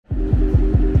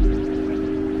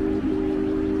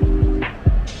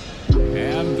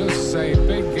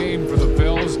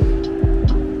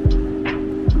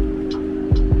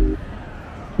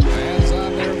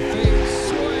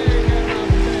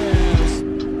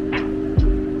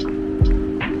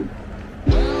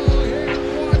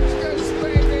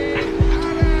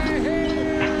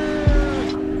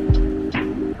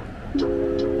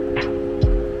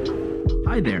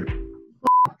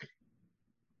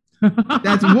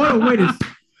That's what a way to.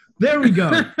 There we go.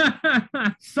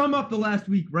 Sum up the last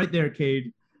week right there,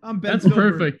 Kade. I'm Ben That's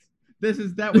Silver. perfect.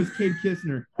 That was Kade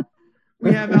Kistner.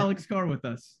 We have Alex Carr with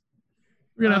us.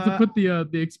 We're gonna have to put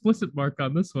the explicit mark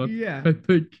on this one. Yeah. I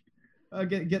think.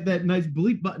 Get that nice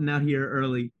bleep button out here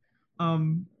early.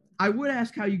 I would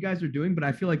ask how you guys are doing, but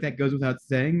I feel like that goes without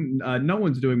saying. No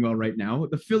one's doing well right now.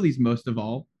 The Phillies, most of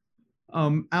all.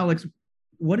 Alex,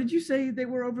 what did you say they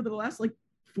were over the last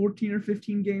 14 or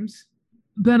 15 games?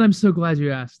 Ben, I'm so glad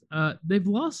you asked. They've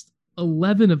lost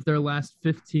 11 of their last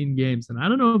 15 games, and I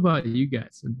don't know about you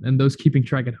guys and those keeping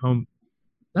track at home.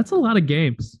 That's a lot of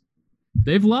games.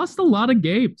 They've lost a lot of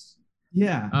games.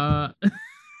 Yeah.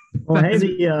 Well, hey,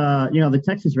 the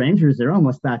Texas Rangers, they're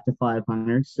almost back to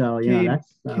 500. So, Cade,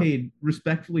 that's Cade,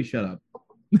 respectfully shut up.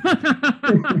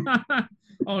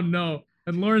 Oh no.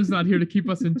 And Lauren's not here to keep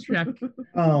us in check.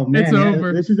 Oh man, it's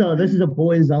over. This is a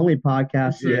boys only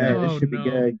podcast. Yeah, this should be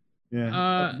good.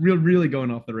 Yeah, really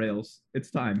going off the rails. It's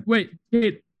time. Wait,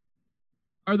 Kate,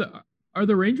 are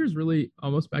the Rangers really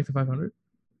almost back to 500?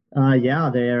 Yeah,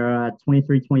 they're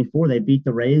 23-24. They beat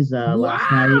the Rays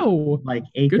last night,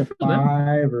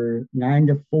 8-5 or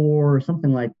 9-4 or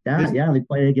something like that. They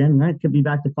play again. That could be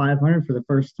back to 500 for the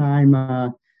first time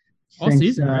all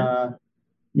season,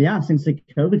 right? Since the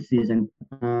COVID season.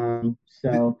 And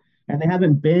they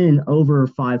haven't been over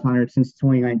 500 since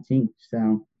 2019.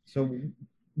 So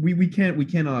we can't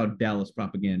allow Dallas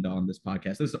propaganda on this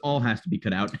podcast. This all has to be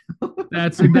cut out.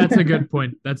 That's a good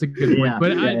point. That's a good point.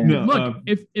 But look,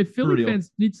 if Philly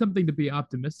fans need something to be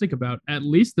optimistic about, at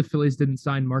least the Phillies didn't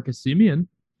sign Marcus Semien.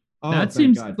 That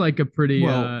seems like a pretty.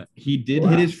 He did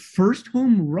hit his first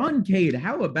home run, Cade.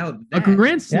 How about that? A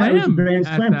grand slam. Yeah, a grand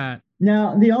slam. That.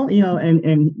 Now the only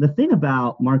and the thing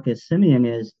about Marcus Semien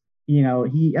is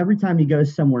he every time he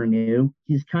goes somewhere new,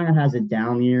 he's kind of has a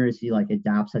down year as he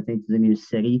adapts, I think, to the new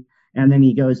city. And then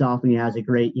he goes off and he has a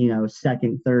great,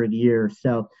 second, third year.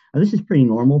 So this is pretty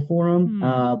normal for him.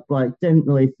 But didn't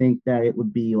really think that it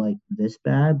would be this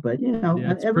bad. But,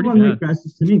 everyone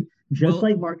regresses to me. Just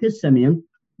like Marcus Semien,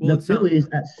 the Phillies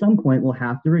at some point will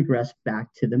have to regress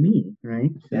back to the mean,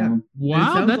 right? So, yeah.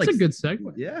 Wow, that's a good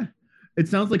segue. Yeah. It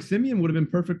sounds like Semien would have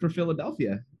been perfect for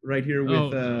Philadelphia right here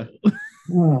with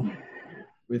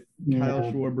with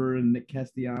Kyle Schwarber and Nick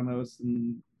Castellanos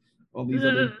and all these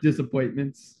other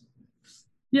disappointments.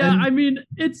 Yeah, I mean,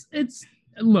 it's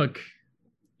look,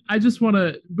 I just want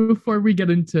to, before we get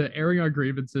into airing our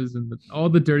grievances and all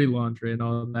the dirty laundry and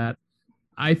all of that,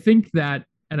 I think that,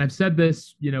 and I've said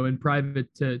this, in private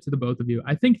to the both of you,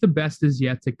 I think the best is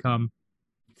yet to come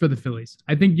for the Phillies.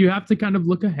 I think you have to kind of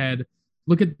look ahead,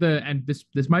 look at and this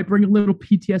might bring a little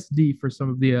PTSD for some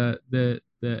of the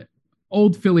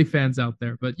old Philly fans out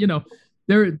there, but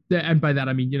they're and by that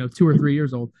I mean 2 or 3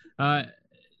 years old.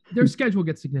 Their schedule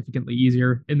gets significantly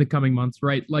easier in the coming months,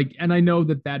 right? And I know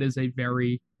that is a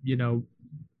very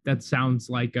that sounds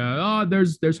like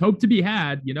there's hope to be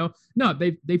had. No,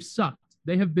 they've sucked.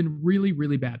 They have been really,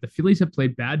 really bad. The Phillies have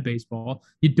played bad baseball.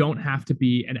 You don't have to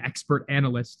be an expert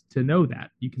analyst to know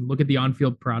that. You can look at the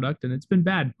on-field product and it's been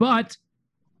bad, but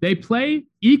they play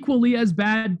equally as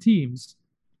bad teams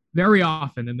very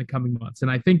often in the coming months. And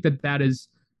I think that is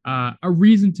a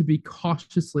reason to be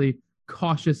cautiously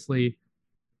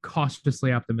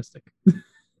optimistic.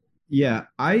 Yeah,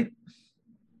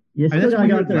 you still gotta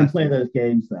go out there and play those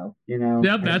games, though.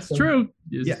 Yeah, that's true.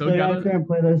 You still gotta go out there and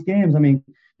play those games. I mean,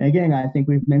 again, I think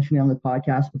we've mentioned it on the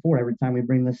podcast before every time we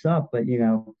bring this up, but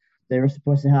they were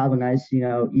supposed to have a nice,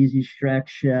 easy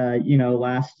stretch,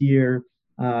 last year,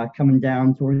 coming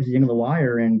down towards the end of the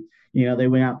wire, and they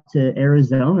went out to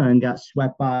Arizona and got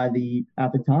swept by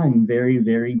at the time, very,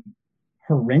 very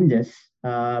horrendous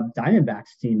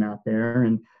Diamondbacks team out there.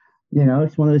 And,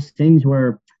 it's one of those things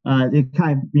where it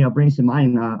kind of, brings to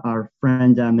mind our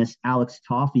friend, Miss Alex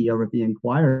Toffee over at the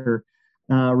Inquirer,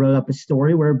 wrote up a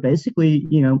story where basically,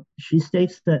 she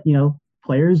states that,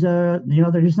 players,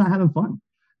 they're just not having fun.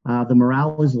 The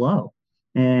morale is low.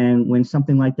 And when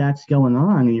something like that's going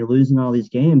on and you're losing all these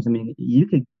games, I mean, you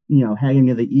could, head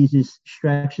into the easiest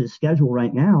stretch of the schedule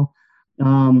right now.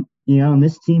 And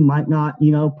this team might not,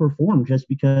 perform just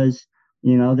because,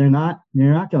 they're not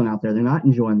going out there. They're not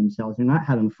enjoying themselves. They're not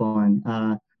having fun.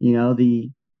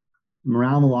 The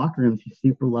morale in the locker room is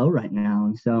super low right now.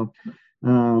 And so,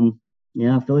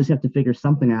 Phillies have to figure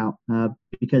something out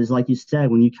because, like you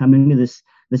said, when you come into this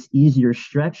easier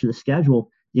stretch of the schedule,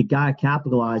 you got to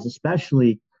capitalize,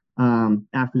 especially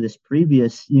after this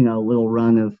previous, little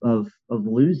run of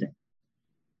losing.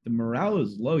 The morale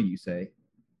is low, you say?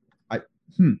 I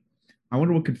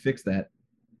wonder what could fix that.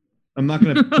 I'm not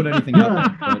going to put anything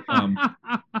out there.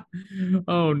 But,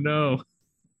 oh no!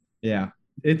 Yeah.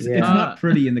 It's Yeah. not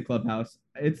pretty in the clubhouse.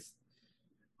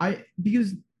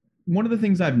 Because one of the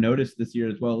things I've noticed this year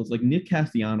as well is like Nick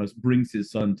Castellanos brings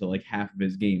his son to like half of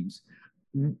his games.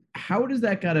 How does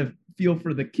that gotta feel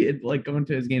for the kid like going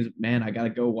to his games? Man, I gotta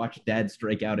go watch dad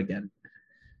strike out again.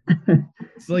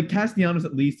 So like Castellanos,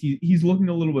 at least he's looking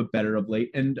a little bit better of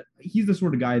late, and he's the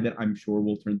sort of guy that I'm sure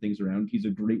will turn things around. He's a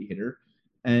great hitter,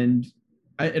 and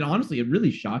honestly, it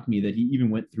really shocked me that he even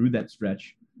went through that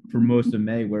stretch for most of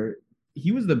May, where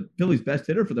he was the Phillies' best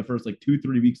hitter for the first like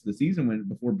 2-3 weeks of the season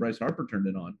before Bryce Harper turned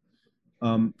it on.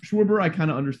 Schwarber, I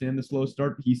kind of understand the slow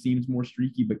start. He seems more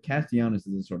streaky, but Castellanos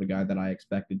is the sort of guy that I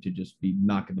expected to just be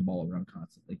knocking the ball around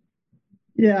constantly.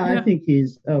 Yeah, I think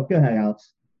he's. Oh, go ahead,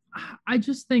 Alex. I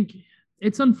just think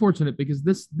it's unfortunate because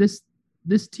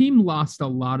this team lost a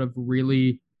lot of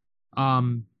really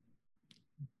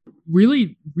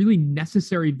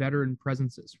necessary veteran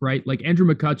presences, right? Like Andrew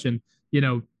McCutchen,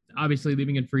 obviously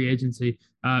leaving in free agency,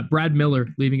 Brad Miller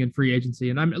leaving in free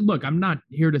agency. And I'm not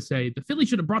here to say the Phillies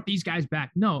should have brought these guys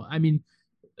back. No, I mean,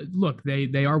 look,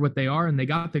 they are what they are, and they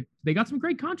got some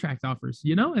great contract offers,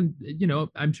 and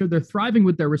I'm sure they're thriving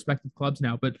with their respective clubs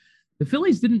now, but the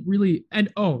Phillies didn't really,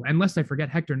 unless I forget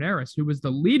Hector Neris, who was the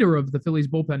leader of the Phillies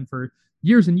bullpen for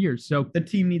years and years. So the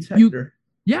team needs Hector.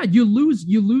 You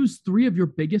lose three of your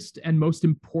biggest and most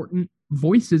important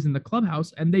voices in the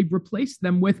clubhouse, and they replaced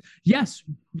them with, yes,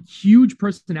 huge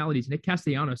personalities. Nick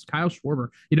Castellanos, Kyle Schwarber.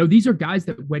 These are guys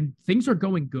that when things are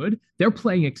going good, they're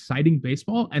playing exciting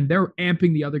baseball and they're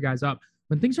amping the other guys up.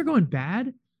 When things are going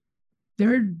bad,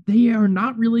 they are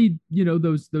not really,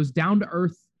 those down to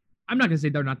earth. I'm not going to say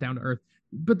they're not down to earth,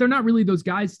 but they're not really those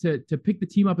guys to pick the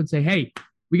team up and say, hey,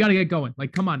 we got to get going.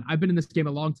 Like, come on, I've been in this game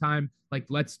a long time. Like,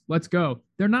 let's go.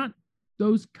 They're not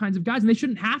those kinds of guys, and they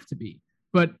shouldn't have to be.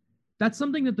 But that's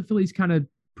something that the Phillies kind of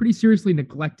pretty seriously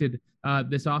neglected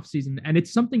this offseason, and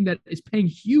it's something that is paying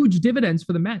huge dividends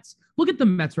for the Mets. Look at the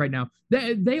Mets right now.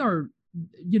 They are,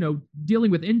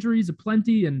 dealing with injuries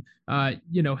aplenty and,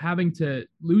 having to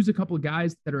lose a couple of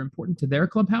guys that are important to their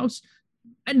clubhouse.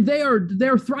 And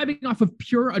they're thriving off of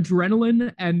pure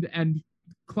adrenaline and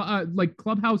like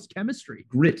clubhouse chemistry.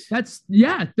 Grit. That's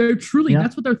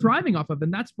what they're thriving off of,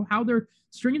 and that's how they're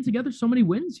stringing together so many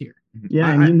wins here.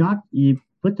 Yeah, and you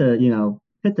put the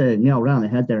hit the nail right on the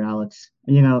head there, Alex.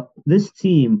 This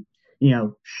team,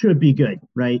 should be good,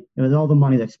 right? With all the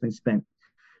money that's been spent.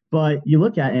 But you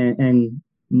look at it, and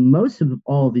most of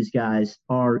all of these guys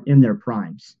are in their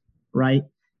primes, right?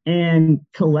 And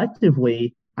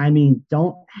collectively,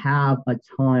 don't have a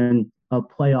ton of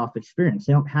playoff experience.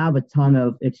 They don't have a ton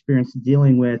of experience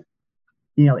dealing with,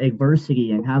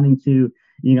 adversity and having to,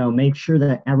 make sure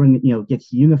that everyone,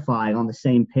 gets unified on the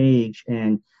same page.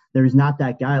 And there's not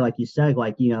that guy, like you said,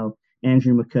 like,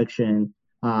 Andrew McCutchen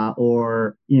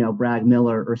or, Brad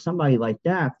Miller or somebody like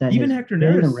that. Even Hector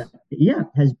Neris.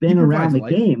 Has been around the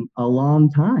game a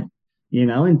long time,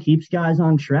 and keeps guys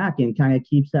on track and kind of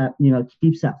keeps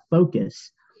that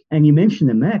focus. And you mentioned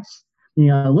the Mets.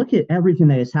 Look at everything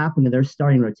that has happened to their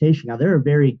starting rotation. Now, they're a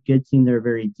very good team. They're a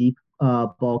very deep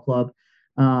ball club.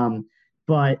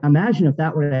 But imagine if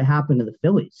that were to happen to the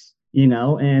Phillies,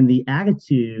 and the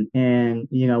attitude and,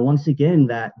 once again,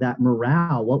 that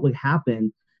morale, what would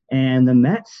happen? And the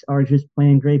Mets are just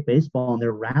playing great baseball, and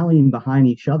they're rallying behind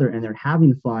each other, and they're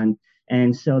having fun.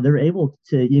 And so they're able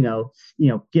to,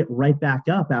 get right back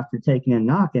up after taking a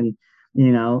knock. And,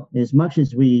 as much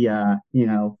as we,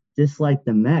 dislike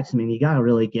the Mets, you got to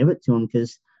really give it to them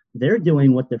because they're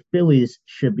doing what the Phillies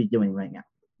should be doing right now.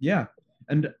 Yeah.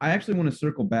 And I actually want to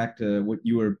circle back to what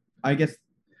you were, I guess,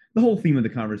 the whole theme of the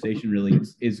conversation really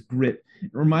is grit.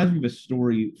 It reminds me of a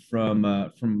story from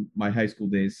my high school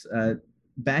days.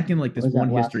 Back in like this one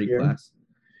history class.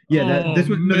 Yeah, this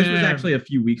was actually a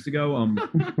few weeks ago.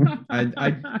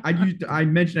 I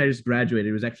mentioned I just graduated.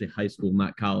 It was actually high school,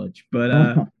 not college. But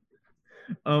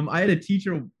I had a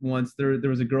teacher once. There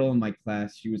was a girl in my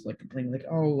class. She was like complaining, like,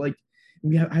 "Oh, like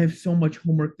I have so much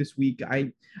homework this week.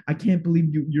 I can't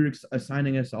believe you're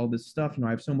assigning us all this stuff. I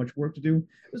have so much work to do."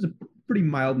 It was a pretty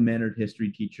mild mannered history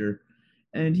teacher,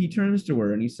 and he turns to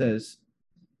her and he says,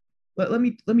 "Let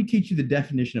me teach you the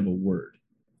definition of a word: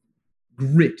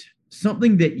 grit,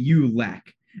 something that you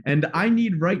lack." And I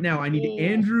need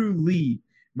Andrew Lee,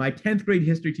 my 10th grade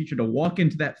history teacher, to walk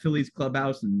into that Phillies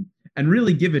clubhouse and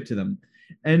really give it to them.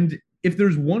 And if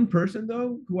there's one person,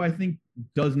 though, who I think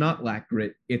does not lack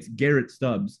grit, it's Garrett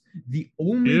Stubbs, the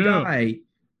only guy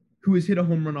who has hit a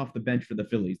home run off the bench for the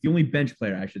Phillies. The only bench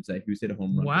player, I should say, who's hit a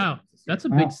home run. Wow, that's a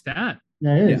big stat.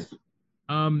 That is.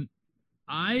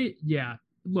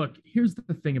 Look, here's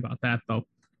the thing about that, though.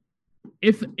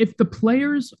 If the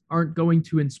players aren't going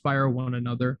to inspire one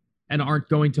another, and aren't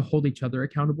going to hold each other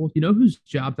accountable. You know whose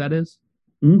job that is?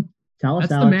 Tell us,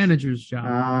 That's Alex. the manager's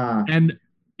job. And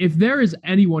if there is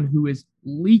anyone who is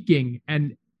leaking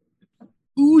and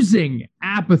oozing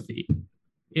apathy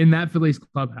in that Phillies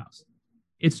clubhouse,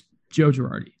 it's Joe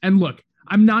Girardi. And look,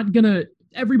 I'm not going to,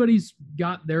 everybody's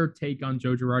got their take on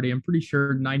Joe Girardi. I'm pretty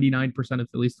sure 99% of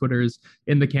Phillies Twitter is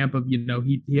in the camp of,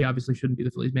 he obviously shouldn't be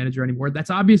the Phillies manager anymore. That's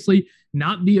obviously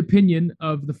not the opinion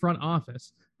of the front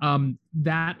office.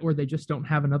 That, or they just don't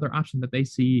have another option that they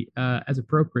see as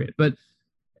appropriate. But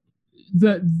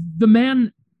the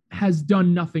man has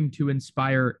done nothing to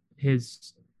inspire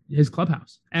his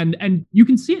clubhouse, and you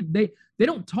can see it. They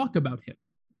don't talk about him.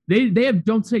 They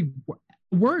don't say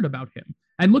a word about him.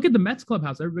 And look at the Mets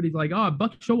clubhouse. Everybody's like, "Oh,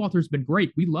 Buck Showalter's been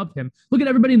great. We love him." Look at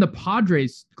everybody in the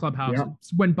Padres clubhouse. Yeah.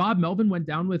 When Bob Melvin went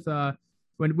down with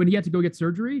when he had to go get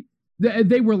surgery,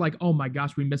 they were like, "Oh my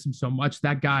gosh, we miss him so much.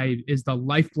 That guy is the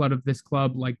lifeblood of this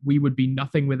club. Like, we would be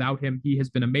nothing without him. He has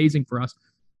been amazing for us."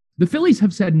 The Phillies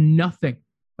have said nothing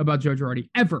about Joe Girardi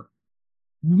ever,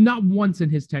 not once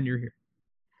in his tenure here,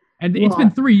 and it's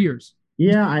been 3 years.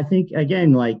 Yeah, I think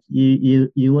again, like you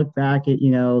look back at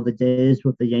the days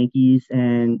with the Yankees,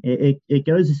 and it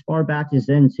goes as far back as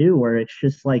then too, where it's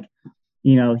just like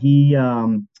he's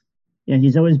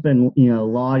always been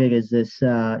lauded as this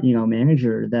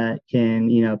manager that can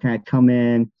kind of come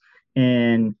in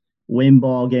and win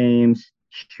ball games,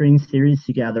 string series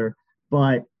together,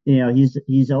 but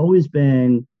he's always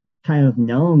been kind of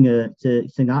known to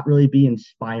not really be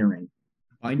inspiring.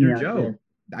 Binder Joe.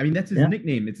 I mean, that's his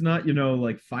nickname. It's not,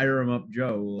 like Fire Him Up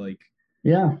Joe. Like,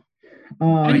 yeah.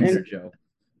 Joe.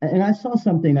 And I saw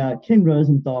something, Ken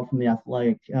Rosenthal from The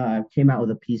Athletic came out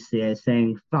with a piece today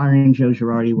saying firing Joe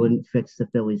Girardi wouldn't fix the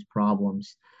Phillies'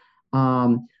 problems,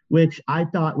 which I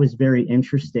thought was very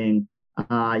interesting.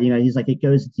 He's like, it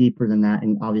goes deeper than that.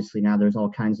 And obviously now there's all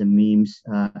kinds of memes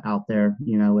out there,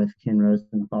 with Ken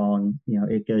Rosenthal, and,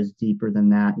 it goes deeper than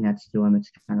that next to him.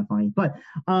 It's kind of funny. But,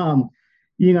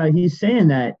 he's saying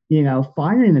that,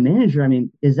 firing the manager, I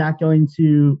mean, is that going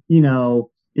to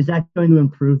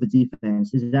improve the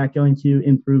defense? Is that going to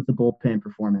improve the bullpen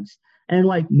performance? And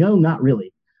like, no, not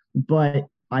really. But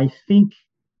I think,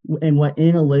 and what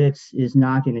analytics is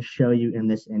not going to show you in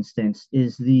this instance,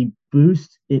 is the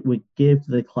boost it would give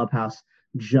to the clubhouse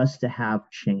just to have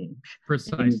change.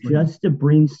 Precisely. And just to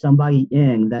bring somebody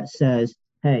in that says,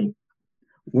 hey,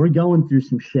 we're going through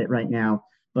some shit right now,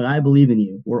 but I believe in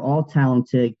you. We're all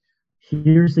talented.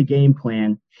 Here's the game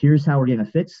plan. Here's how we're going to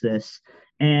fix this.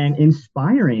 And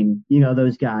inspiring,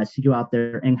 those guys to go out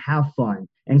there and have fun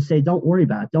and say, don't worry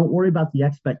about it. Don't worry about the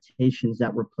expectations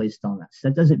that were placed on us.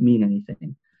 That doesn't mean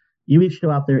anything. You each go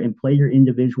out there and play your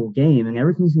individual game, and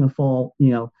everything's going to fall,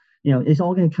 it's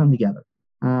all going to come together.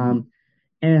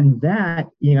 And that,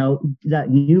 that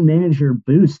new manager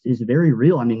boost is very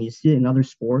real. I mean, you see it in other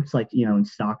sports, like, in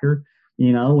soccer,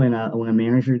 when a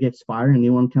manager gets fired and a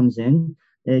new one comes in,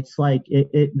 it's like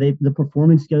the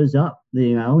performance goes up,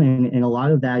 and a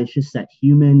lot of that is just that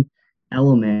human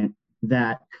element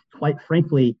that, quite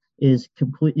frankly, is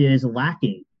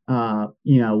lacking,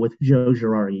 with Joe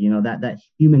Girardi, that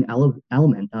human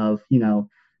element of,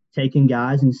 taking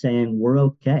guys and saying, we're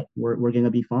okay, we're going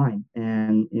to be fine,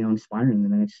 and, inspiring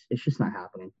them. And it's just not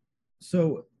happening.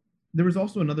 So there was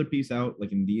also another piece out,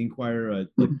 like in the Inquirer,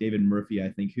 like David Murphy, I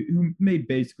think, who made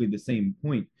basically the same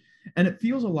point. And it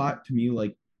feels a lot to me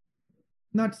like,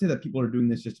 not to say that people are doing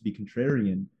this just to be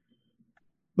contrarian,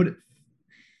 but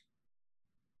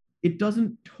it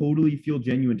doesn't totally feel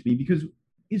genuine to me, because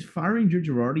is firing Joe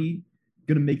Girardi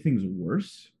going to make things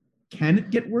worse? Can it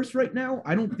get worse right now?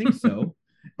 I don't think so.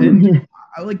 And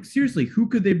seriously, who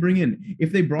could they bring in?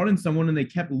 If they brought in someone and they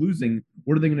kept losing,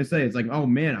 what are they going to say? It's like, oh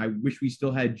man, I wish we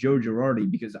still had Joe Girardi,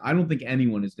 because I don't think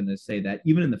anyone is going to say that,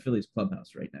 even in the Phillies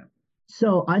clubhouse right now.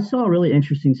 So I saw a really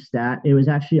interesting stat. It was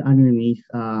actually underneath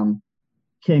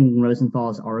Ken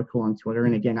Rosenthal's article on Twitter.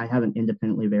 And again, I haven't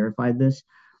independently verified this,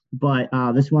 but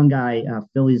this one guy,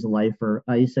 Phillies lifer,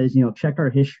 he says, check our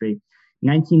history.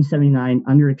 1979,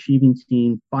 underachieving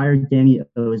team, fired Danny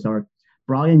Ozark,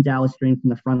 brought in Dallas Green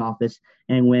from the front office,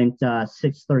 and went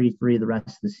 633 the rest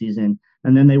of the season.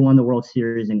 And then they won the World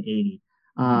Series in 80.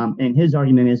 And his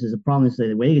argument is the problem is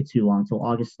they waited too long, until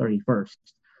August 31st.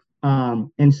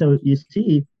 And so you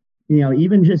see,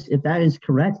 even just if that is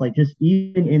correct, like just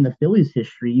even in the Phillies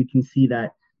history, you can see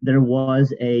that there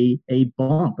was a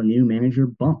bump, a new manager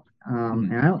bump.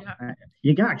 And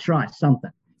you got to try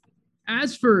something.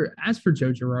 As for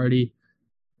Joe Girardi,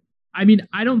 I mean,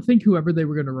 I don't think whoever they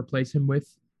were going to replace him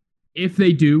with, if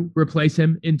they do replace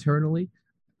him internally,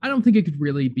 I don't think it could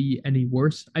really be any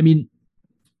worse. I mean,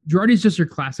 Girardi's just your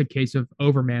classic case of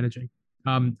over managing,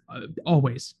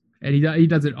 always, and he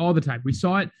does it all the time. We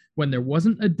saw it when there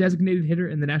wasn't a designated hitter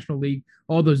in the National League.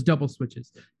 All those double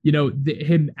switches,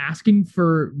 him asking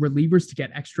for relievers to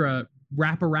get extra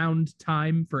wraparound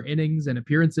time for innings and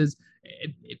appearances.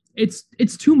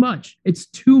 It's too much. It's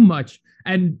too much,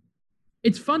 and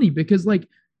it's funny because like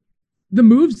the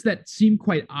moves that seem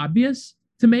quite obvious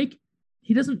to make,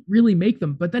 he doesn't really make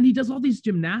them. But then he does all these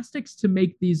gymnastics to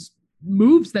make these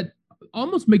moves that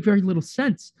almost make very little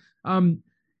sense.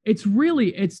 It's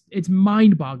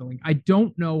mind-boggling. I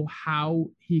don't know how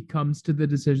he comes to the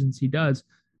decisions he does,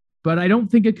 but I don't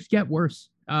think it could get worse.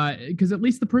 Because at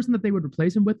least the person that they would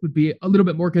replace him with would be a little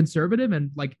bit more conservative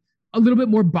and like a little bit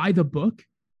more by the book,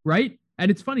 right?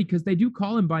 And it's funny because they do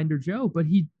call him Binder Joe, but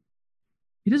he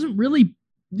doesn't really,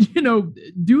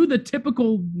 do the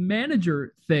typical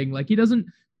manager thing. Like he doesn't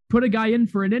put a guy in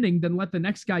for an inning, then let the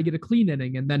next guy get a clean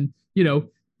inning, and then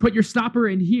put your stopper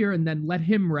in here and then let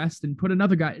him rest and put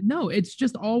another guy. No, it's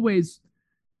just always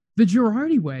the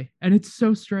Girardi way, and it's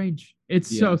so strange.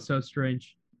 It's so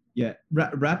strange. Yeah,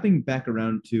 wrapping back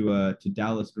around to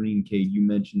Dallas Green, Kade, you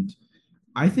mentioned.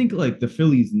 I think like the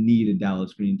Phillies need a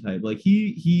Dallas Green type. Like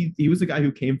he was a guy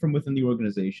who came from within the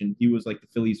organization. He was like the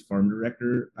Phillies farm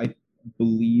director, I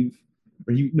believe,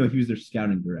 or he was their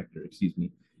scouting director. Excuse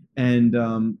me.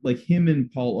 And like him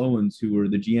and Paul Owens, who were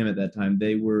the GM at that time,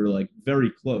 they were like very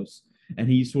close. And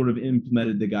he sort of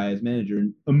implemented the guy as manager,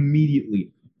 and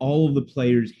immediately all of the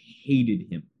players hated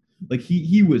him. Like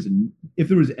he was, if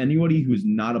there was anybody who was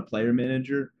not a player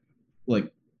manager,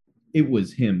 like it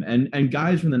was him. And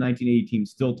guys from the 1980 team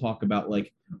still talk about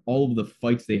like all of the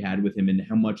fights they had with him and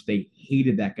how much they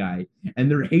hated that guy, and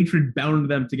their hatred bound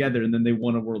them together. And then they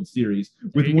won a World Series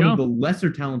with one of the lesser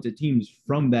talented teams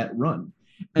from that run.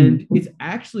 And it's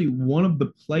actually one of the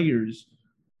players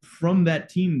from that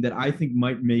team that I think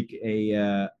might make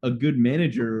a good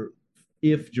manager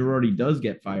if Girardi does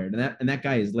get fired. And that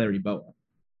guy is Larry Bowa.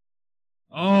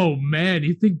 Oh man,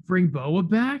 you think bring Bowa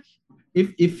back?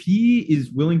 If he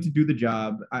is willing to do the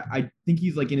job, I think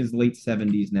he's like in his late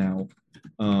 70s now.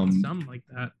 Something like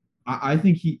that. I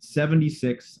think he's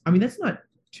 76. I mean, that's not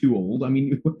too old. I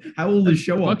mean, how old is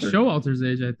Showalter? Showalter's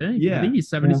age, I think. Yeah. I think he's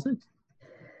 76.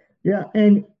 Yeah,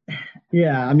 and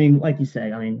I mean, like you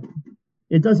say, I mean,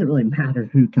 it doesn't really matter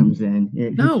who comes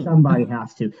in. Somebody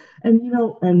has to. And,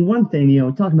 and one thing,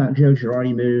 talking about Joe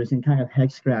Girardi moves and kind of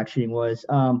head scratching was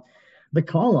the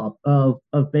call-up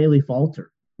of Bailey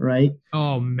Falter, right?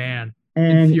 Oh, man.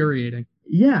 And, infuriating.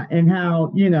 Yeah, and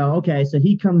how, okay, so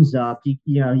he comes up,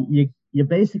 you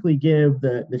basically give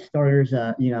the starters,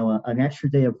 an extra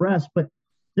day of rest, but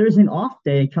there's an off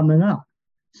day coming up.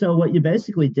 So what you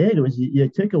basically did was you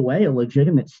took away a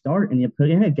legitimate start and you put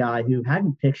in a guy who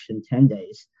hadn't pitched in 10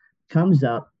 days, comes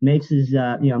up, makes his,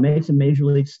 makes a major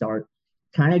league start,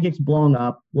 kind of gets blown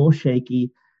up, a little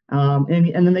shaky. And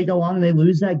then they go on and they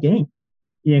lose that game,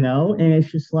 and it's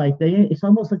just like it's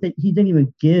almost like he didn't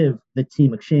even give the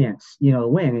team a chance, to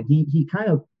win. And he kind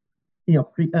of,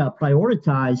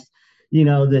 prioritized,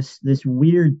 this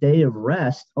weird day of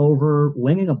rest over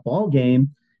winning a ball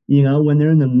game, when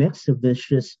they're in the midst of this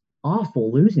just awful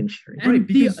losing streak. And right,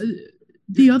 because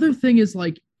the other thing is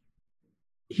like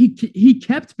he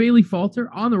kept Bailey Falter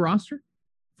on the roster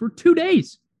for 2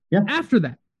 days. Yeah. After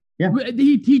that, yeah,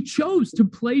 he chose to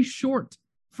play short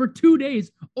for 2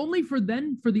 days, only for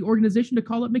the organization to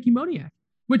call up Mickey Moniak,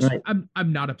 which right.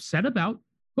 I'm not upset about.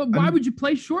 But why would you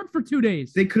play short for 2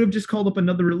 days? They could have just called up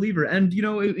another reliever. And,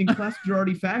 in classic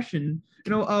Girardi fashion,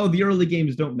 the early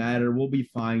games don't matter. We'll be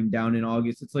fine down in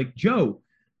August. It's like, Joe,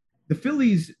 the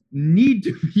Phillies need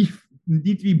to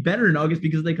be better in August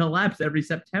because they collapse every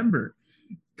September.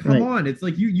 Come on. It's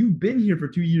like you've been here for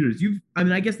 2 years.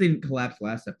 I guess they didn't collapse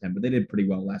last September. They did pretty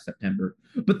well last September.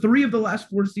 But 3 of the last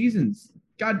 4 seasons,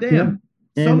 goddamn,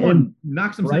 someone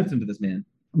knock some sense into this man.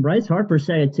 Bryce Harper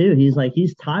said it too. He's like,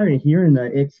 he's tired of hearing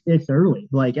it's early.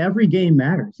 Like every game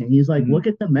matters. And he's like, look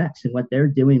at the Mets and what they're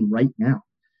doing right now.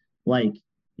 Like,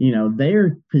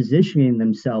 they're positioning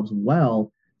themselves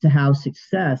well to have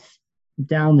success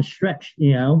down the stretch,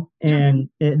 and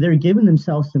they're giving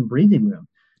themselves some breathing room.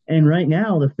 And right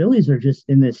now the Phillies are just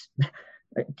in this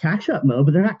catch up mode,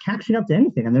 but they're not catching up to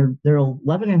anything. And they're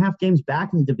 11 and a half games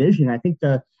back in the division. I think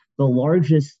the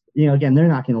largest, again, they're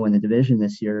not going to win the division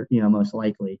this year, most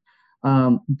likely.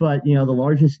 But, the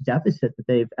largest deficit that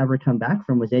they've ever come back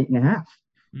from was 8.5.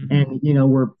 Mm-hmm.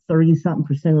 And, we're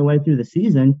 30-something% of the way through the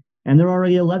season, and they're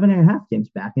already 11 and a half games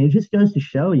back. And it just goes to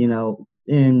show,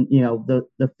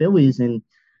 the Phillies and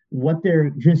what they're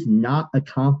just not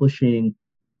accomplishing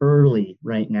early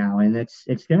right now. And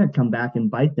it's going to come back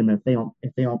and bite them if they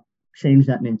don't change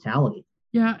that mentality.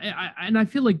 Yeah, and I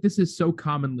feel like this is so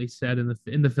commonly said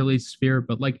in the Phillies sphere,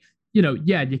 but like,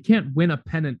 yeah, you can't win a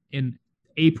pennant in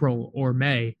April or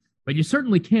May, but you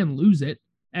certainly can lose it.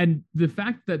 And the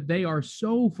fact that they are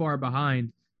so far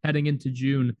behind heading into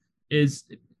June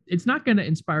it's not going to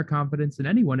inspire confidence in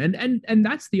anyone. And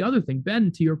that's the other thing,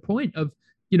 Ben, to your point of,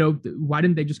 why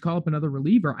didn't they just call up another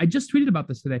reliever? I just tweeted about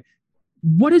this today.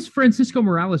 What is Francisco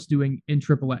Morales doing in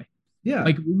AAA? Yeah.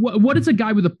 Like, what is a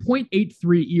guy with a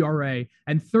 .83 ERA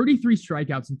and 33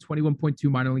 strikeouts and 21.2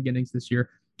 minor league innings this year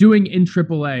doing in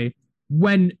AAA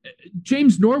when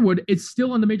James Norwood is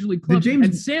still on the Major League club,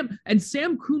 and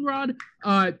Sam Coonrod,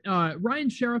 Ryan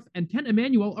Sheriff, and Kent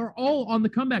Emanuel are all on the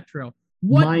comeback trail?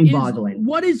 Mind-boggling.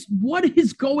 What is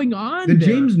going on? The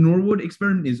James Norwood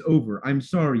experiment is over. I'm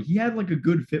sorry. He had like a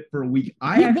good fit for a week.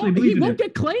 He won't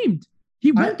get claimed.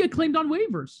 He won't get claimed on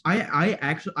waivers.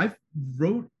 I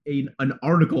wrote an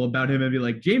article about him and be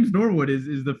like, James Norwood is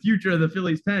the future of the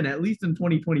Phillies pen, at least in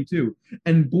 2022.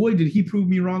 And boy, did he prove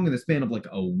me wrong in the span of like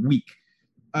a week.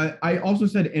 I also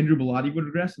said Andrew Bellotti would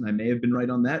regress, and I may have been right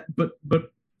on that. But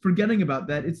forgetting about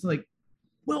that, it's like,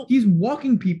 well, he's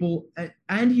walking people, and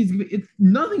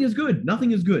nothing is good.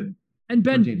 Nothing is good. And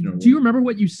Ben, do you remember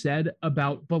what you said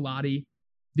about Bellotti?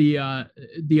 We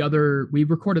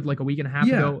recorded like a week and a half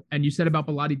ago, and you said about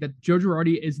Bellotti that Joe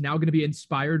Girardi is now going to be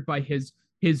inspired by his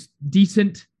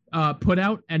decent put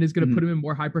out and is going to put him in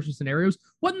more high pressure scenarios.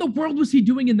 What in the world was he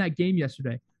doing in that game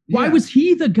yesterday? Why was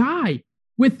he the guy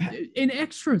in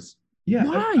extras? Yeah,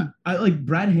 why? I like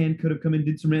Brad Hand could have come in,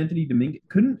 did Seranthony Dominguez.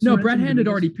 Brad Hand had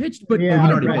already pitched, but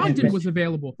Connor Brogdon was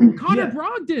available. Connor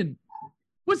Brogdon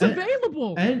was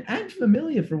available. And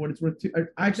Familia, for what it's worth, too.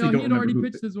 I actually don't remember. He had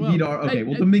already pitched as well.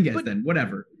 Dominguez then,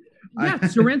 whatever. Yeah,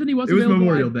 Seranthony was available. It was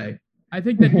Memorial Day. I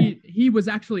think that he was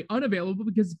actually unavailable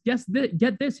because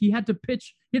get this, he had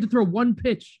to throw one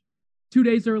pitch 2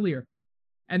 days earlier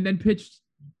and then pitched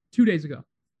 2 days ago.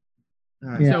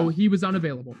 So he was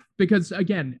unavailable because,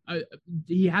 again,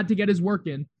 he had to get his work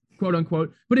in, quote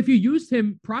unquote. But if you used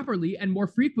him properly and more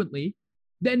frequently,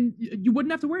 then you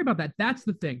wouldn't have to worry about that. That's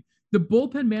the thing. The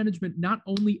bullpen management, not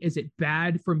only is it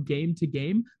bad from game to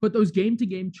game, but those game to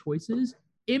game choices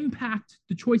impact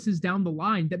the choices down the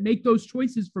line that make those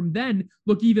choices from then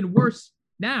look even worse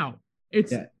now.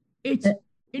 It's a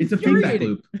feedback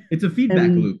loop. It's a feedback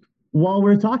loop. While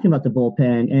we're talking about the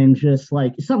bullpen, and just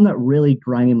like something that really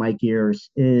grinding my gears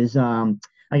is, I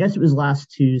guess it was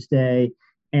last Tuesday,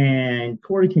 and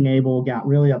Corey Knebel got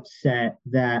really upset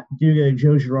that due to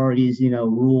Joe Girardi's,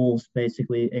 rules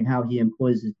basically and how he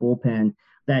employs his bullpen,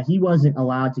 that he wasn't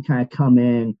allowed to kind of come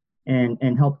in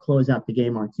and help close out the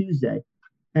game on Tuesday.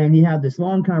 And he had this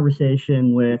long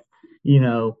conversation with,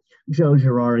 Joe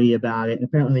Girardi about it. And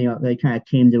apparently, they kind of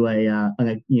came to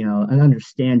an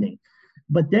understanding.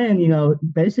 But then,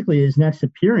 basically his next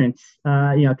appearance,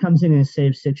 comes in a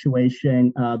save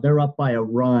situation. They're up by a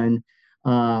run,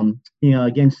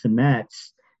 against the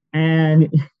Mets,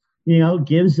 and,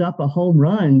 gives up a home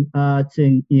run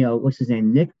to, what's his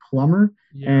name, Nick Plummer.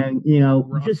 Yeah, and,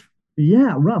 rough.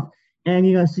 Rough.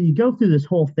 And, so you go through this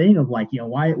whole thing of like,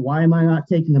 why am I not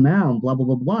taking the mound? Blah, blah,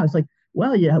 blah, blah. It's like,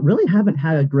 well, you really haven't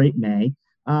had a great May.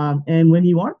 And when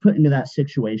you are put into that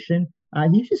situation,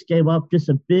 he just gave up just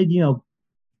a big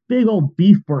old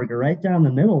beef burger right down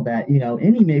the middle that,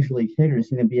 any major league hitter is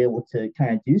going to be able to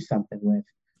kind of do something with.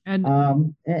 And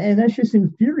that's just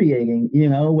infuriating,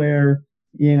 where,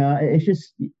 it's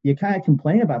just, you kind of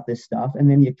complain about this stuff, and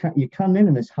then you come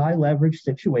in this high leverage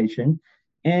situation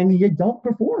and you don't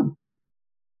perform.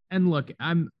 And look,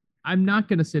 I'm not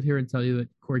going to sit here and tell you that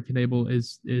Corey Knebel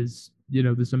is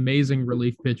this amazing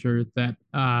relief pitcher that,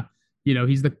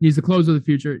 he's the closer of the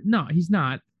future. No, he's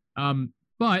not.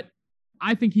 But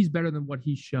I think he's better than what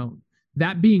he's shown.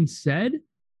 That being said,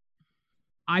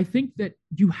 I think that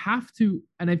you have to,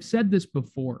 and I've said this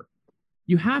before,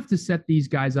 you have to set these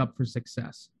guys up for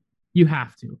success. You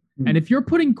have to. Mm-hmm. And if you're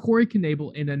putting Corey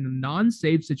Knebel in a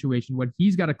non-save situation when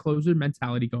he's got a closer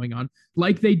mentality going on,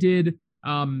 like they did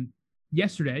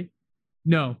yesterday.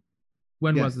 No.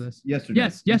 When was this? Yesterday.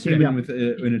 Yes, yesterday.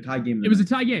 In a tie game. It was a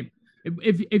tie game.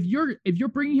 If you're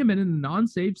bringing him in a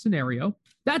non-save scenario,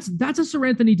 that's a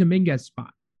Seranthony Dominguez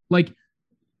spot. Like,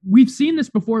 we've seen this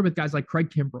before with guys like Craig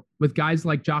Kimbrell, with guys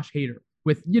like Josh Hader,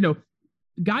 with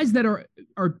guys that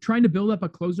are trying to build up a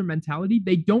closer mentality.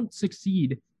 They don't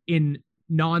succeed in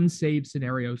non-save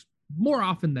scenarios more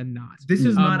often than not. This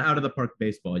is not out of the park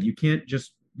baseball. You can't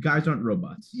just, guys aren't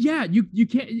robots. Yeah, you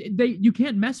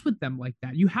can't mess with them like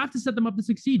that. You have to set them up to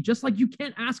succeed. Just like you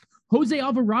can't ask Jose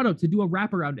Alvarado to do a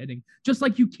wraparound inning. Just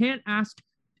like you can't ask,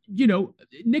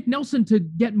 Nick Nelson to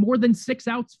get more than 6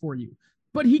 outs for you.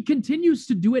 but he continues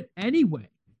to do it anyway.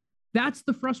 That's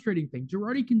the frustrating thing.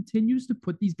 Girardi continues to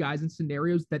put these guys in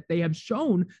scenarios that they have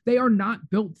shown they are not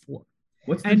built for.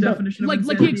 What's the definition of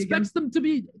insanity he expects them to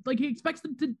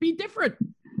be different.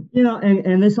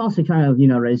 And this also kind of,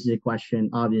 raises a question,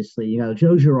 obviously,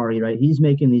 Joe Girardi, right? He's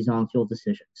making these on-field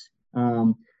decisions.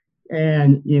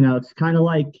 It's kind of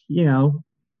like,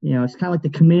 it's kind of like the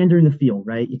commander in the field,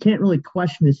 right? You can't really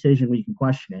question the decision when you can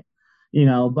question it,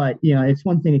 but, it's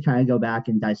one thing to kind of go back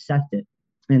and dissect it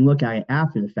and look at it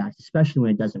after the fact, especially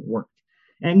when it doesn't work.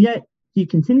 And yet he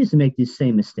continues to make these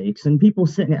same mistakes, and people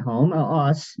sitting at home,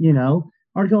 us,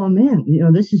 are going, man,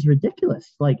 this is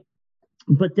ridiculous.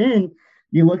 But then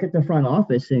you look at the front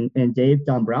office and Dave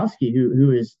Dombrowski,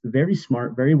 who is very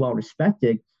smart, very well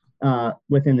respected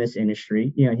within this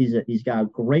industry. He's got a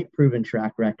great proven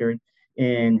track record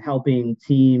in helping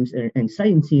teams and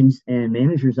setting teams and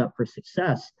managers up for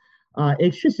success.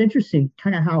 It's just interesting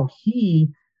kind of how he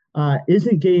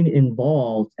isn't getting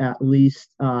involved, at least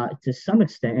to some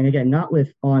extent. And again, not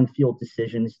with on-field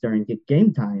decisions during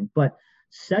game time, but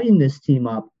setting this team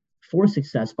up for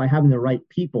success by having the right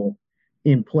people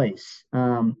in place.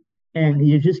 And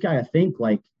you just got to think,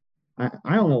 I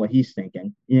don't know what he's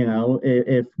thinking,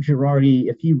 if Girardi,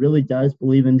 if he really does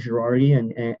believe in Girardi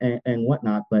and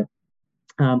whatnot. But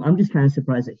I'm just kind of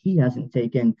surprised that he hasn't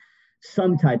taken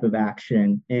some type of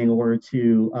action in order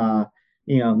to,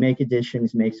 make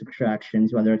additions, make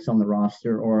subtractions, whether it's on the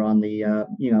roster or on the,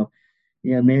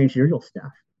 managerial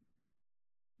staff.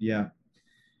 Yeah.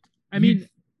 I mean,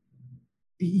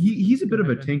 he's a bit of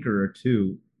a tinkerer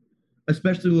too,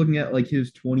 especially looking at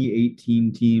his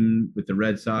 2018 team with the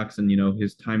Red Sox and,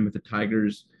 his time with the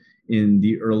Tigers in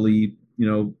the early,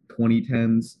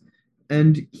 2010s.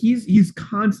 And he's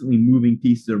constantly moving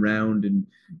pieces around and,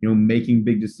 making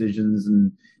big decisions.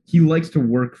 And he likes to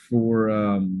work for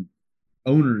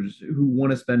owners who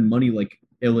want to spend money like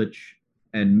Illich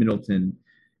and Middleton,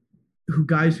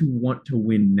 guys who want to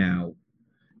win now.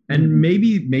 And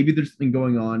maybe there's something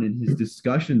going on in his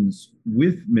discussions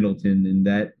with Middleton in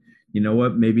that,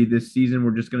 maybe this season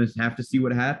we're just going to have to see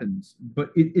what happens. But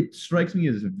it strikes me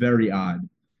as very odd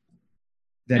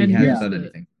that he hasn't done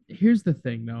anything. Here's the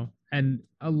thing, though. And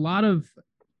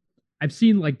I've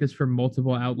seen this from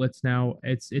multiple outlets now.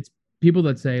 It's people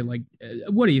that say,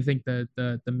 what do you think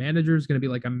the manager is going to be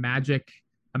like a magic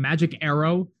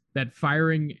arrow that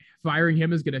firing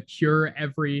him is going to cure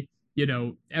every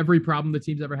problem the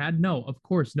team's ever had? No, of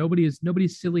course, nobody's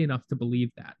silly enough to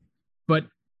believe that. But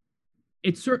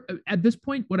it's at this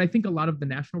point, what I think a lot of the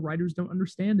national writers don't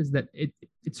understand is that it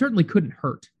certainly couldn't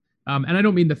hurt. And I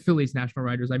don't mean the Phillies national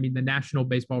writers. I mean the national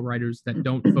baseball writers that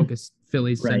don't focus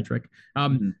Phillies centric.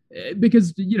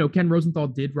 Because Ken Rosenthal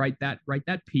did write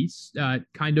that piece,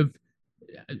 kind of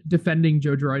defending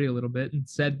Joe Girardi a little bit, and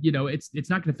said, it's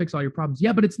not going to fix all your problems.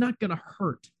 Yeah, but it's not going to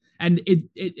hurt. And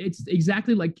it's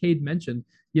exactly like Kade mentioned.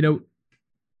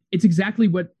 It's exactly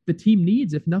what the team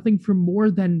needs, if nothing for more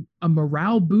than a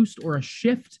morale boost or a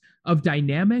shift of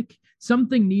dynamic.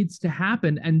 Something needs to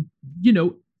happen. And,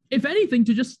 if anything,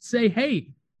 to just say, hey,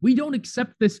 we don't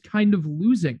accept this kind of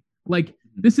losing.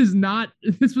 This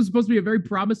was supposed to be a very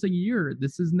promising year.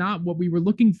 This is not what we were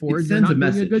looking for. It sends a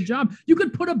message. Doing a good job. You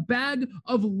could put a bag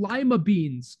of lima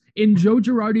beans in Joe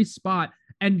Girardi's spot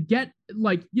and get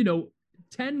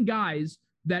 10 guys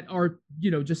that are,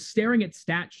 just staring at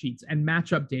stat sheets and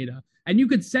matchup data. And you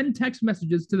could send text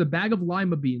messages to the bag of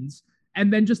lima beans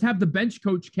and then just have the bench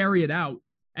coach carry it out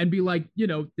and be like,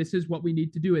 this is what we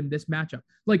need to do in this matchup.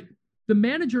 The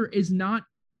manager is not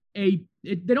they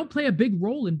don't play a big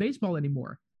role in baseball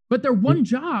anymore, but their one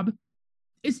job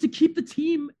is to keep the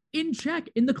team in check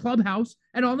in the clubhouse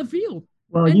and on the field.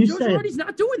 Well, and Joe Girardi's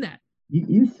not doing that.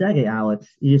 You said it, Alex.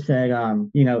 You said,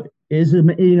 is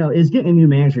getting a new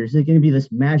manager, is it going to be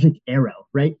this magic arrow,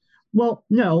 right? Well,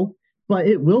 no, but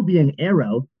it will be an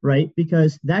arrow, right?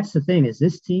 Because that's the thing, is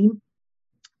this team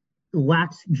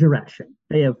lacks direction.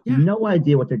 They have no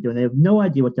idea what they're doing. They have no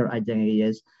idea what their identity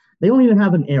is. They don't even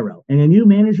have an arrow. And a new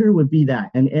manager would be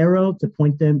that, an arrow to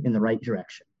point them in the right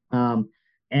direction.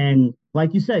 And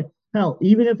like you said, hell,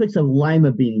 even if it's a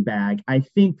lima bean bag, I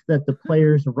think that the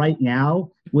players right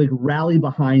now would rally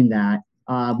behind that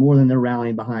more than they're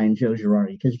rallying behind Joe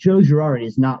Girardi, because Joe Girardi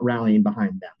is not rallying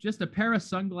behind them. Just a pair of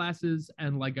sunglasses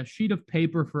and a sheet of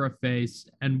paper for a face,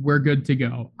 and we're good to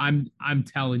go. I'm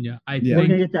telling you. We're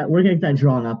gonna get that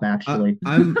drawn up. Actually,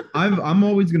 I'm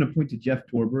always gonna point to Jeff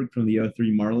Torberg from the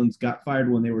 03 Marlins. Got fired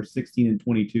when they were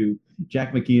 16-22.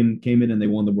 Jack McKeon came in and they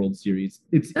won the World Series.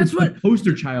 It's a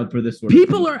poster child for this sort of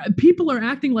thing. People are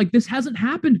acting like this hasn't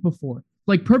happened before.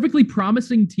 Perfectly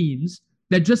promising teams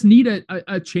that just need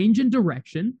a change in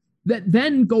direction, that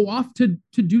then go off to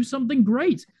do something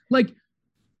great. Like,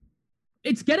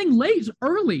 it's getting late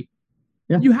early.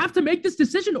 Yeah. You have to make this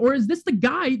decision, or is this the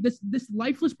guy, this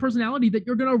lifeless personality that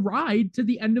you're going to ride to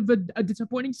the end of a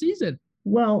disappointing season?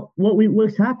 Well,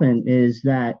 what's happened is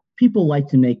that people like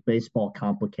to make baseball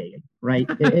complicated, right?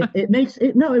 it makes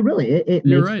it makes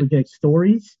right. for good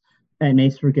stories. It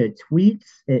makes for good tweets.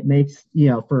 It makes,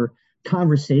 for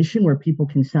conversation where people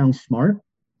can sound smart.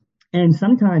 And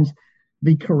sometimes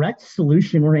the correct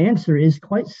solution or answer is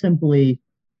quite simply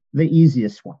the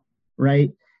easiest one,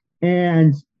 right?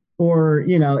 And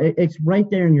it's right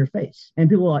there in your face. And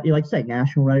people, like say,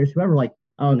 national writers, whoever, like,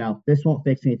 oh no, this won't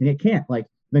fix anything. It can't. Like,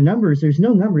 the numbers, there's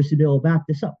no numbers to be able to back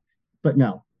this up. But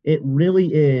no, it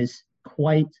really is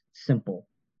quite simple.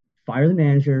 Fire the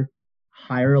manager,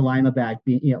 hire a lima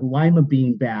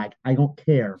bean bag. I don't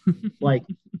care. Like,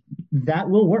 that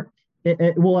will work.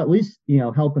 It will at least,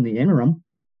 help in the interim.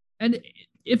 And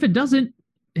if it doesn't,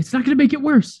 it's not going to make it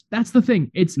worse. That's the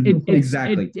thing.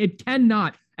 Exactly. It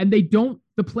cannot. And the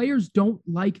players don't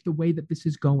like the way that this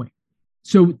is going.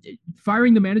 So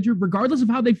firing the manager, regardless of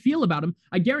how they feel about him,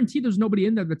 I guarantee there's nobody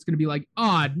in there that's going to be like,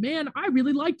 oh, man, I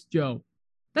really liked Joe.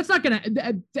 That's not going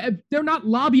to, they're not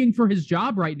lobbying for his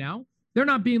job right now. They're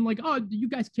not being like, oh, you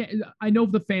guys can't. I know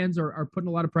the fans are putting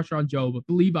a lot of pressure on Joe, but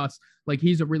believe us, like,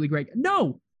 he's a really great.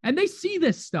 No. And they see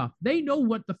this stuff. They know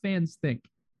what the fans think.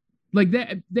 Like,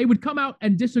 they would come out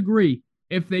and disagree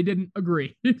if they didn't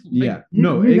agree. Exactly.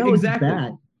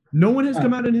 No one has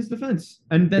come out in his defense.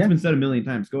 And that's been said a million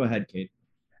times. Go ahead, Kade.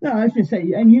 No, I was going to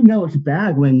say, and it's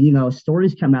bad when,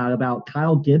 stories come out about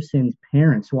Kyle Gibson's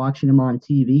parents watching him on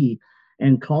TV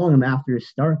and calling him after his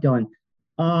start going,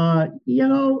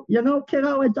 kiddo,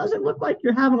 it doesn't look like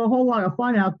you're having a whole lot of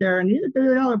fun out there, and neither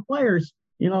do the other players.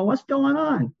 What's going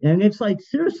on? And it's like,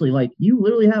 seriously, like, you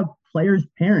literally have players'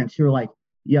 parents who are like,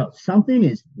 something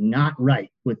is not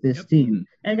right with this team.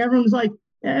 And everyone's like,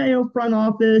 front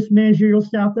office, managerial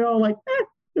staff, they're all like,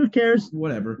 who cares?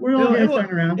 Whatever. We're all going to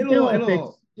turn around.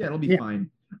 It'll be fine.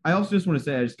 I also just want to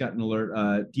say, I just got an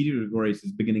alert. Didi Gregorius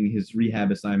is beginning his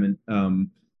rehab assignment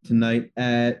tonight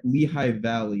at Lehigh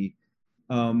Valley.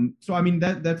 So I mean,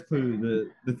 that's clearly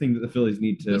the thing that the Phillies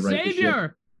need to right the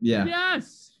ship. Yeah.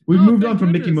 Yes. We've moved on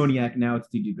from Mickey Moniak. Now it's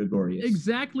Didi Gregorius.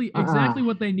 Exactly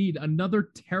what they need. Another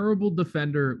terrible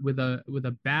defender with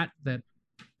a bat that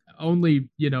only,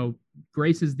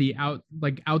 graces the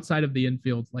outside of the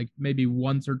infield, like maybe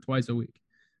once or twice a week.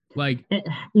 Like,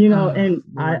 and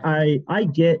I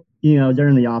get,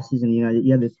 during the offseason,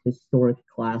 you have this historic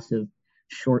class of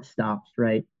shortstops,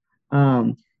 right?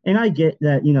 And I get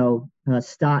that,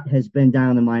 Stott has been down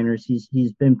in the minors.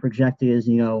 He's been projected as,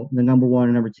 the number one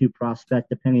or number two prospect,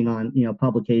 depending on,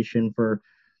 publication for,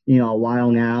 a while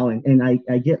now. And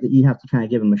I get that you have to kind of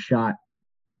give him a shot.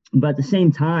 But at the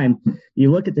same time,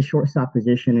 you look at the shortstop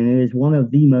position, and it is one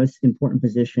of the most important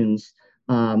positions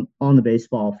on the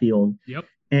baseball field. Yep.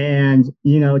 And,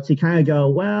 to kind of go,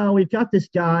 well, we've got this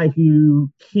guy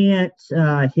who can't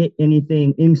hit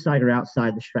anything inside or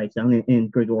outside the strike zone in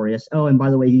Gregorius. Oh, and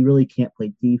by the way, he really can't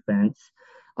play defense.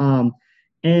 We've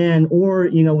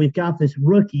got this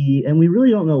rookie, and we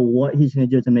really don't know what he's going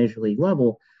to do at the major league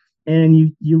level.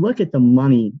 And you look at the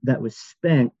money that was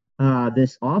spent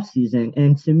this offseason,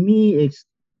 and to me, it's,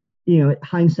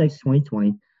 hindsight's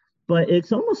 2020. But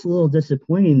it's almost a little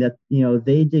disappointing that,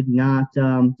 they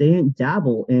didn't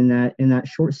dabble in that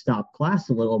shortstop class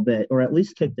a little bit, or at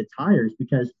least kick the tires,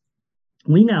 because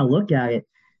we now look at it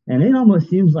and it almost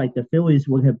seems like the Phillies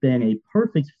would have been a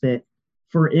perfect fit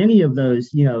for any of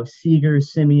those, Seager,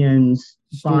 Simeon's,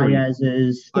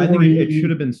 Baez's. I think it should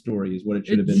have been Story is what it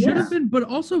should have been. It should have been, but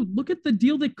also look at the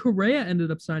deal that Correa ended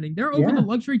up signing. They're over the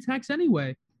luxury tax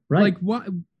anyway. Right. Like,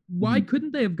 why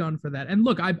couldn't they have gone for that? And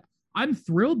look, I'm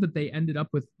thrilled that they ended up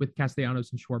with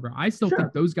Castellanos and Schwarber. I still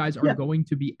think those guys are going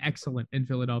to be excellent in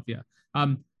Philadelphia.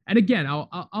 And again,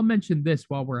 I'll mention this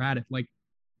while we're at it. Like,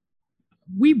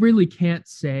 we really can't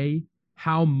say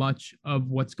how much of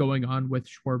what's going on with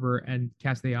Schwarber and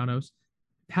Castellanos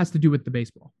has to do with the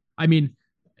baseball. I mean,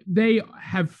 they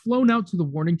have flown out to the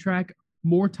warning track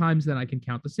more times than I can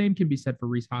count. The same can be said for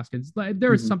Rhys Hoskins.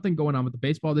 There is something going on with the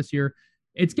baseball this year.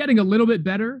 It's getting a little bit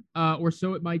better, or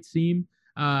so it might seem.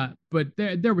 But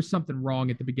there was something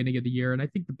wrong at the beginning of the year, and I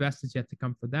think the best is yet to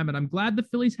come for them. And I'm glad the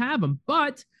Phillies have them,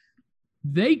 but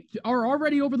they are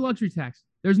already over the luxury tax.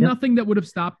 There's nothing that would have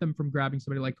stopped them from grabbing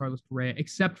somebody like Carlos Correa,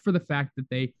 except for the fact that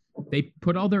they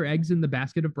put all their eggs in the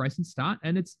basket of Bryson Stott,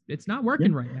 and it's not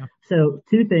working right now. So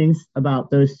two things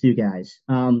about those two guys.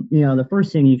 The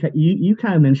first thing you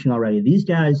kind of mentioned already, these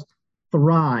guys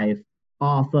thrive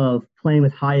off of playing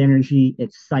with high energy,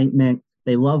 excitement.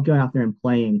 They love going out there and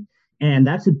playing. And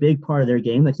that's a big part of their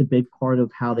game. That's a big part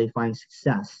of how they find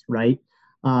success, right?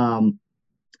 And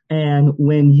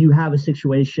when you have a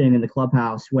situation in the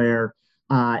clubhouse where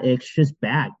it's just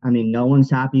bad, I mean, no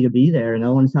one's happy to be there,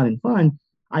 no one's having fun,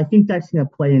 I think that's going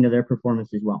to play into their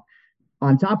performance as well.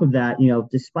 On top of that,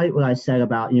 despite what I said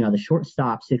about, the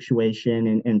shortstop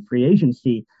situation and free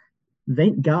agency,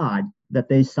 thank God that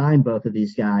they signed both of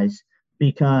these guys,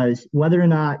 because whether or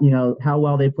not, how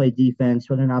well they play defense,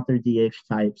 whether or not they're DH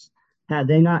types, had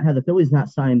the Phillies not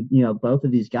signed, both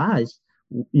of these guys,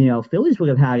 Phillies would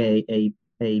have had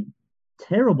a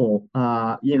terrible,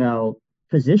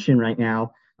 position right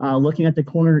now. Looking at the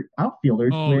corner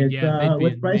outfielders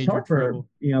with Bryce Harper,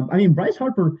 trouble. Bryce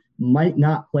Harper might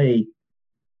not play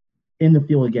in the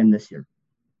field again this year.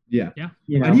 Yeah.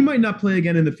 And he might not play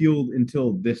again in the field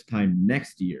until this time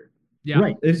next year. Yeah.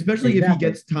 Right. Especially if he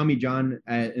gets Tommy John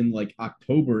in like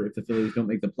October, if the Phillies don't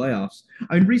make the playoffs.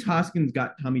 I mean, Rhys Hoskins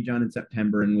got Tommy John in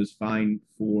September and was fine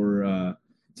for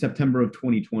September of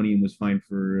 2020 and was fine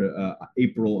for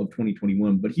April of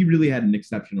 2021. But he really had an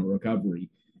exceptional recovery.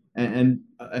 And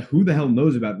who the hell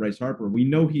knows about Bryce Harper? We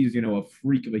know he's, a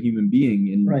freak of a human being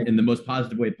in the most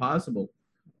positive way possible.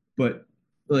 But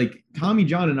like Tommy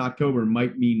John in October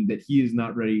might mean that he is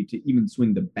not ready to even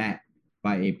swing the bat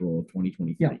by April of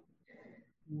 2023. Yeah.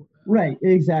 Right,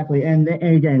 exactly. And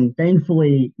again,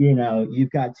 thankfully,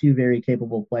 you've got two very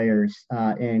capable players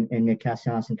in Nick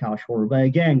Castellanos and Kyle Schwarber. But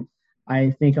again,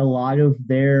 I think a lot of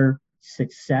their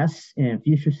success and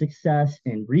future success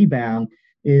and rebound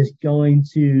is going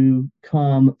to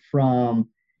come from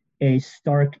a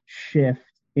stark shift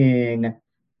in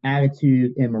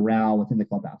attitude and morale within the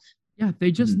clubhouse. Yeah,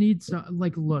 they just need some,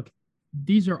 look,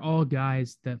 these are all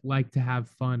guys that like to have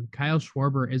fun. Kyle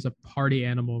Schwarber is a party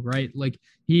animal, right? Like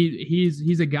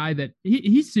he's a guy that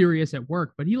he's serious at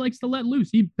work, but he likes to let loose.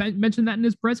 He mentioned that in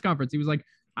his press conference. He was like,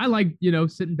 I like,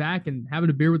 sitting back and having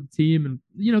a beer with the team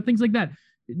and, things like that.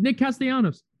 Nick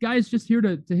Castellanos, guy is just here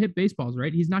to hit baseballs,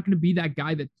 right? He's not going to be that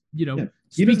guy that,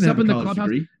 speaks up in the clubhouse.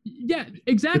 Degree. Yeah,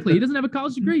 exactly. He doesn't have a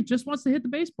college degree, just wants to hit the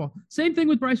baseball. Same thing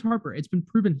with Bryce Harper. It's been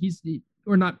proven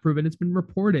or not proven, it's been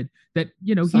reported that,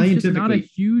 he's just not a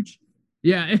huge,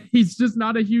 he's just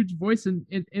not a huge voice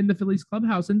in the Phillies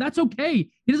clubhouse. And that's okay.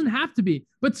 He doesn't have to be,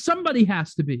 but somebody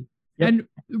has to be. Yep. And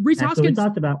Rhys Hoskins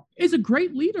is a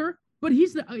great leader, but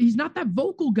he's not that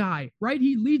vocal guy, right?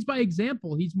 He leads by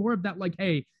example. He's more of that like,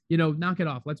 hey, knock it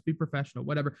off. Let's be professional,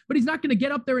 whatever. But he's not going to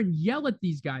get up there and yell at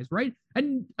these guys, right?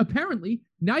 And apparently,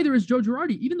 neither is Joe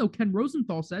Girardi, even though Ken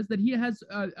Rosenthal says that he has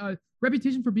a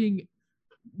reputation for being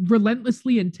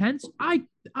relentlessly intense.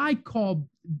 I call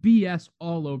BS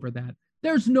all over that.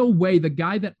 There's no way the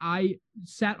guy that I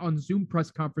sat on Zoom press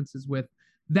conferences with,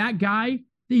 that guy,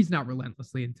 he's not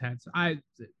relentlessly intense. I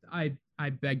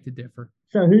beg to differ.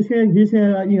 So who's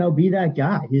gonna be that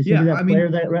guy? Who's gonna be that player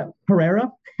that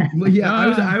Pereira? Well, yeah,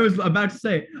 I was about to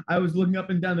say, I was looking up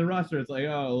and down the roster. It's like,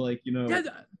 yeah,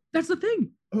 that's the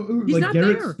thing. He's like not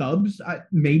Garrett there. Stubbs,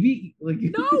 maybe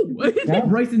no.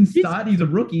 Bryson Stott, he's a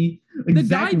rookie. Like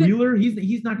Zach Wheeler,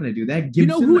 he's not going to do that. Gibson, you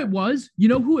know who it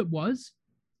was?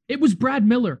 It was Brad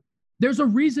Miller. There's a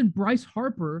reason Bryce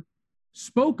Harper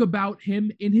spoke about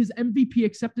him in his MVP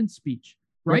acceptance speech,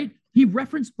 right? He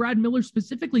referenced Brad Miller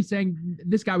specifically, saying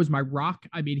this guy was my rock.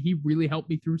 I mean, he really helped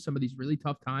me through some of these really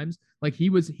tough times. Like he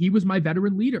was my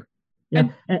veteran leader. Yeah.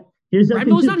 And here's the Brad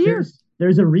Miller's not here.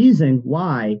 There's a reason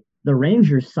why the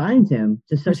Rangers signed him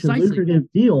to such a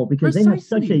lucrative deal, because they have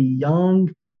such a young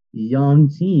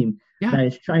team that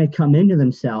is trying to come into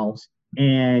themselves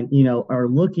and, are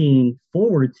looking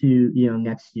forward to,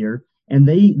 next year. And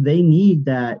they need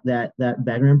that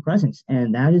veteran presence.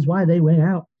 And that is why they went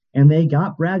out and they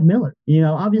got Brad Miller.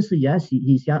 Obviously, yes,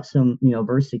 he's got some,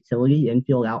 versatility,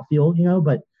 infield, outfield,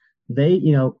 but they,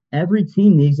 every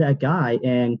team needs that guy.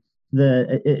 And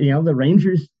the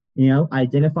Rangers,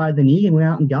 identified the need and went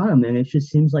out and got him. And it just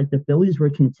seems like the Phillies were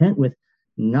content with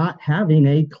not having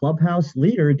a clubhouse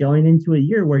leader going into a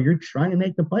year where you're trying to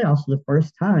make the playoffs for the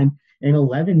first time in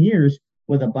 11 years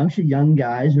with a bunch of young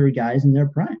guys or guys in their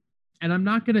prime. And I'm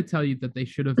not going to tell you that they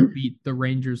should have beat the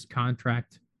Rangers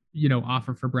contract,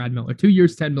 offer for Brad Miller. 2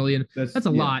 years, $10 million. That's a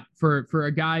lot for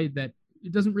a guy that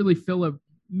doesn't really fill a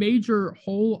major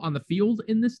hole on the field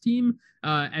in this team.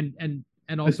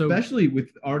 And also, especially with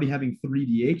already having 3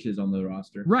 DHs on the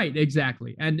roster. Right,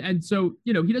 exactly. And so,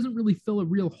 he doesn't really fill a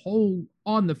real hole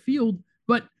on the field,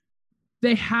 but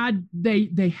they had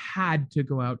to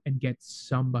go out and get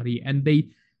somebody, and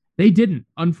they didn't,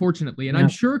 unfortunately. And I'm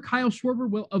sure Kyle Schwarber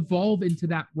will evolve into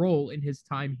that role in his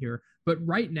time here. But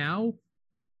right now,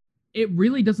 it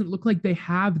really doesn't look like they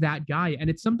have that guy. And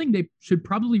it's something they should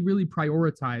probably really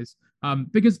prioritize,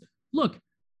 because look,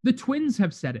 the Twins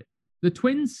have said it. The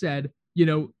Twins said,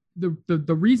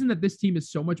 the reason that this team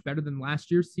is so much better than last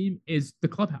year's team is the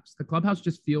clubhouse. The clubhouse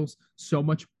just feels so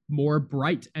much more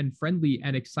bright and friendly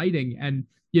and exciting and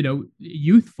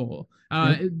youthful.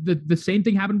 The same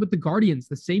thing happened with the Guardians.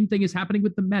 The same thing is happening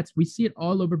with the Mets. We see it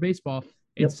all over baseball.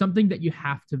 It's something that you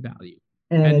have to value,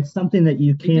 and it's something that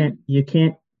you can't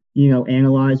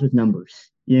analyze with numbers.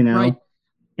 Right.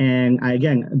 And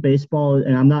again, baseball,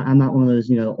 and I'm not one of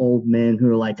those old men who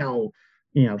are like, oh,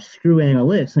 screw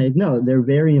analytics. Like, no, they're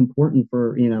very important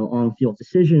for on-field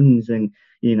decisions and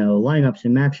lineups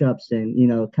and matchups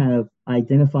and kind of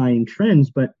identifying trends,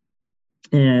 but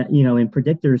and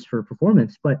predictors for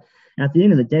performance. But at the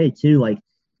end of the day, too, like,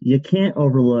 you can't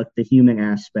overlook the human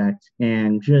aspect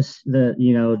and just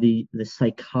the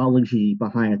psychology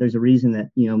behind it. There's a reason that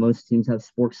most teams have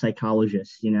sports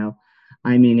psychologists.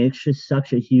 I mean, it's just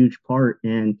such a huge part.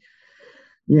 And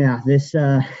yeah, this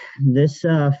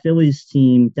Phillies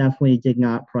team definitely did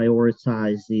not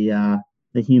prioritize the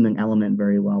human element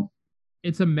very well.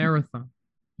 It's a marathon,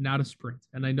 not a sprint.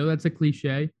 And I know that's a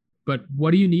cliche, but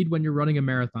what do you need when you're running a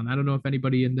marathon? I don't know if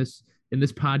anybody in this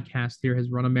podcast here has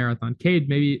run a marathon. Kade,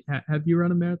 maybe have you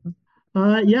run a marathon?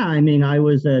 Yeah, I mean, I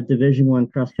was a Division I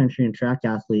cross country and track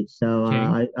athlete, so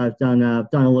I've done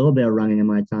a little bit of running in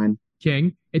my time.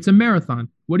 King, it's a marathon.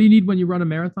 What do you need when you run a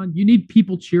marathon? You need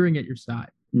people cheering at your side.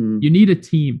 Mm. You need a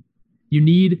team. You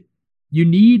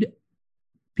need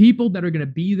people that are going to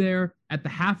be there at the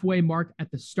halfway mark, at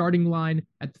the starting line,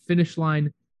 at the finish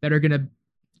line, that are going to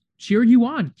cheer you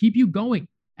on, keep you going.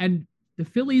 And the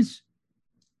Phillies,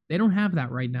 they don't have that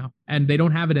right now. And they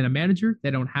don't have it in a manager. They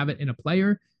don't have it in a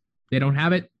player. They don't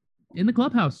have it in the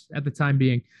clubhouse at the time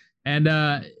being. And,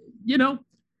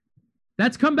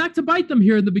 that's come back to bite them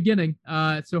here in the beginning.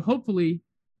 So hopefully,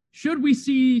 should we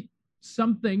see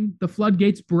something, the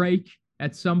floodgates break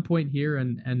at some point here,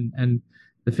 and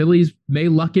the Phillies may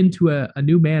luck into a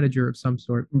new manager of some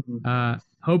sort. Mm-hmm.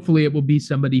 Hopefully it will be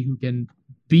somebody who can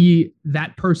be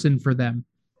that person for them,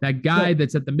 that guy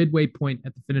that's at the midway point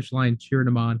at the finish line cheering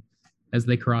them on as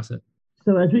they cross it.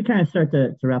 So as we kind of start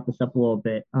to wrap this up a little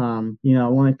bit, I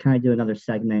want to kind of do another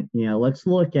segment. Let's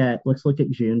look at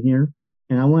June here,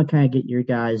 and I want to kind of get your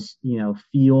guys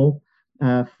feel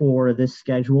for this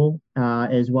schedule,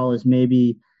 as well as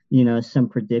maybe some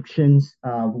predictions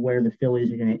of where the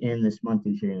Phillies are going to end this month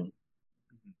of June.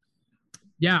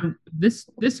 Yeah, this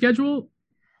schedule,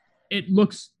 it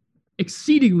looks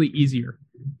exceedingly easier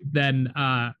than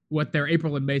what their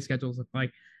April and May schedules look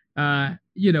like.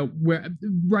 Where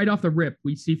right off the rip,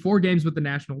 we see 4 games with the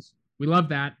Nationals. We love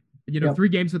that. 3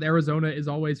 games with Arizona is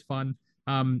always fun.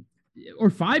 Or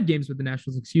 5 games with the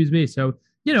Nationals, excuse me. So,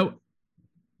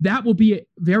 that will be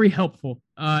very helpful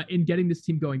in getting this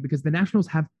team going, because the Nationals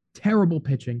have terrible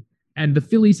pitching and the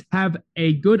Phillies have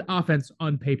a good offense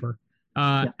on paper.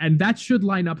 And that should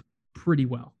line up pretty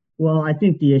well. Well, I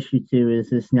think the issue too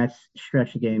is this next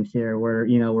stretch of games here, where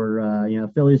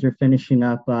Phillies are finishing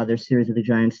up their series with the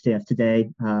Giants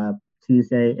today,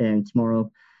 Tuesday, and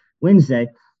tomorrow, Wednesday.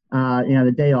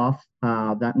 The day off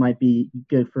that might be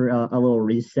good for a little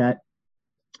reset.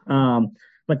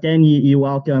 But then you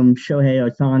welcome Shohei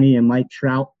Ohtani and Mike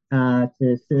Trout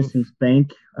to Citizens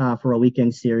Bank for a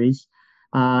weekend series.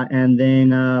 And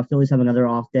then Phillies have another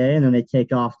off day, and then they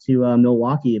take off to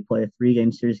Milwaukee to play a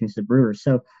 3-game series against the Brewers.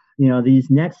 So, these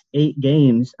next 8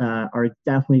 games are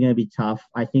definitely going to be tough.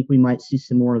 I think we might see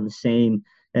some more of the same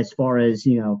as far as,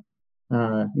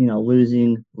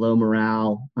 losing, low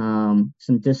morale,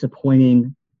 some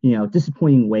disappointing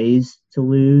ways to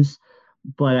lose.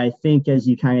 But I think as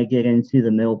you kind of get into the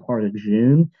middle part of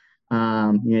June,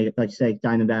 like I say,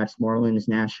 Diamondbacks, Marlins,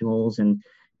 Nationals, and,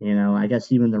 I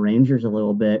guess even the Rangers a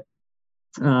little bit,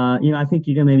 I think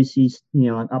you're going to maybe see,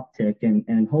 an uptick,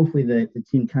 and hopefully the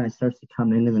team kind of starts to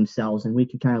come into themselves, and we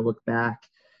can kind of look back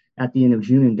at the end of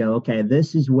June and go, okay,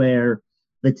 this is where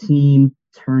the team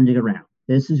turned it around.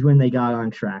 This is when they got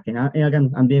on track. And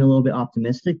again, I'm being a little bit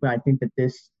optimistic, but I think that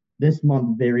this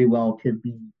month very well could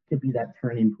be that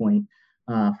turning point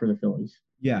for the Phillies.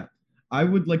 Yeah, I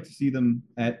would like to see them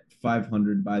at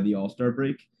 500 by the All-Star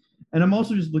break. And I'm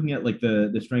also just looking at like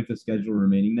the strength of schedule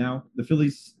remaining now. The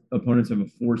Phillies opponents have a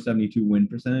 472 win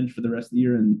percentage for the rest of the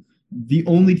year, and the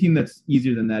only team that's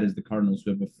easier than that is the Cardinals,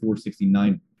 who have a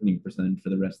 469 winning percentage for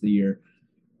the rest of the year.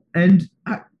 And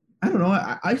I don't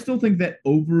know. I still think that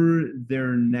over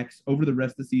the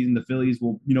rest of the season, the Phillies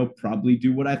will, probably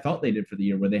do what I thought they did for the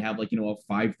year, where they have like, a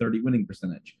 530 winning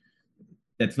percentage.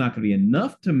 That's not going to be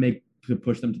enough to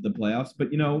push them to the playoffs. But,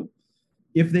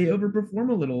 if they overperform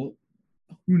a little,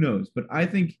 who knows? But I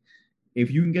think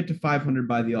if you can get to 500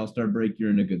 by the All-Star break, you're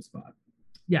in a good spot.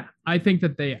 Yeah, I think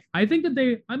that they. I'm going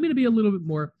to be a little bit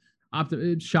more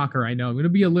shocker. I know I'm going to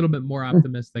be a little bit more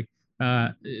optimistic.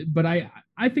 But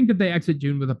I think that they exit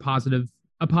June with a positive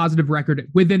record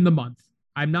within the month.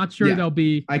 I'm not sure they'll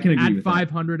be at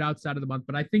 500 outside of the month,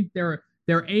 but I think they're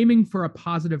aiming for a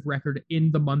positive record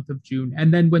in the month of June.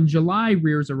 And then when July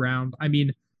rears around, I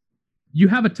mean, you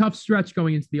have a tough stretch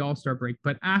going into the All-Star break,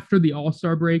 but after the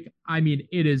All-Star break, I mean,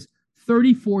 it is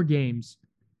 34 games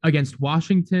against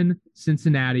Washington,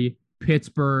 Cincinnati,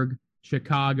 Pittsburgh,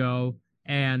 Chicago,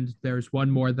 and there's one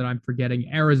more that I'm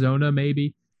forgetting, Arizona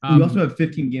maybe. You also have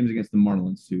 15 games against the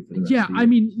Marlins too. For the rest of the year. I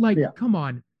mean, come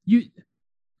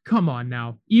on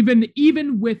now.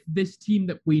 Even with this team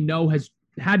that we know has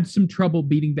had some trouble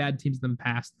beating bad teams in the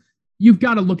past, you've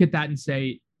got to look at that and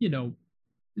say,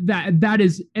 that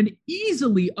is an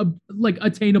easily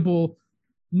attainable,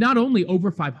 not only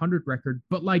over 500 record,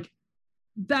 but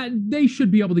that they should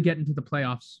be able to get into the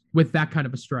playoffs with that kind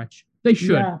of a stretch. They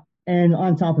should. Yeah. And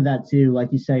on top of that, too,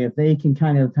 like you say, if they can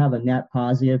kind of have a net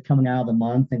positive coming out of the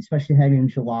month, and especially heading in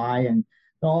July and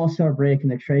the All-Star break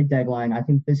and the trade deadline, I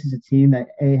think this is a team that,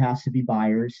 has to be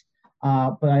buyers.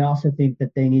 But I also think that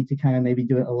they need to kind of maybe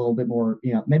do it a little bit more,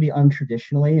 maybe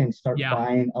untraditionally and start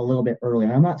buying a little bit early.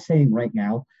 And I'm not saying right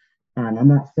now, and I'm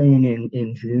not saying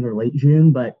in June or late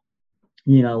June, but,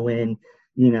 when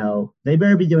they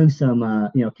better be doing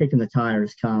some, kicking the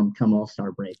tires come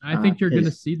All-Star break. I think you're going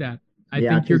to see that. I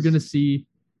think you're going to see,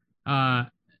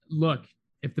 look,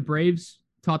 if the Braves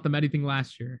taught them anything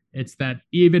last year, it's that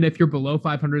even if you're below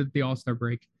 500 at the All-Star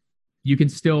break, you can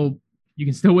still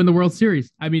win the World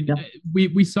Series. I mean,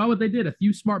 we saw what they did, a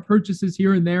few smart purchases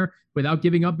here and there without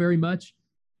giving up very much.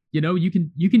 You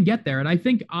can get there. And I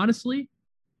think, honestly,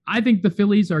 the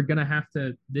Phillies are going to have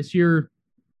to this year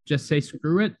just say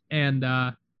screw it and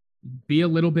be a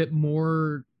little bit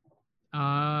more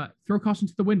throw caution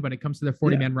to the wind when it comes to their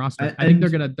 40-man roster. I think they're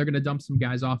gonna dump some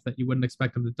guys off that you wouldn't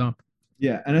expect them to dump.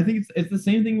 Yeah, and I think it's the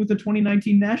same thing with the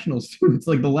 2019 Nationals too. It's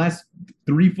like the last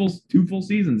two full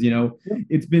seasons.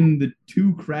 It's been the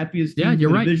two crappiest teams in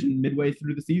the division midway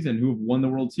through the season who have won the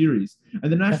World Series,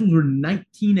 and the Nationals were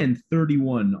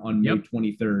 19-31 on May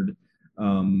 23rd.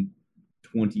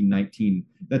 2019.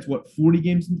 That's what, 40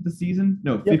 games into the season?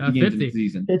 No, 50 games into the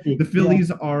season. 50. The Phillies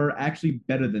are actually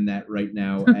better than that right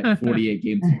now at 48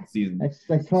 games into the season.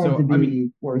 That's hard to be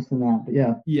worse than that, but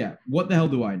yeah. Yeah, what the hell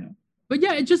do I know? But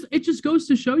yeah, it just goes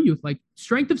to show you,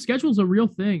 strength of schedule is a real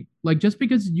thing. Just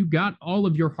because you got all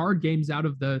of your hard games out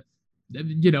of the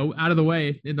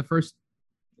way in the first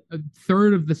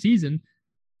third of the season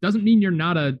doesn't mean you're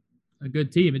not a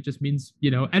good team. It just means,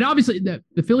 and obviously the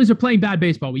Phillies are playing bad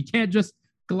baseball. We can't just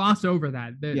gloss over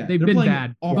that. They've been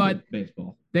bad, but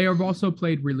baseball. They have also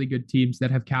played really good teams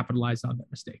that have capitalized on their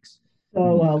mistakes.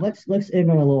 So let's end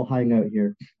on a little high note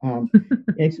here.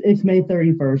 It's May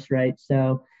 31st, right?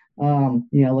 So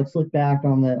let's look back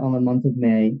on the month of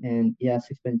May, and yes,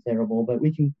 it's been terrible, but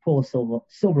we can pull a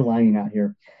silver lining out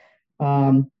here.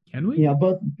 Can we?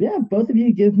 Both of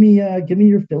you give me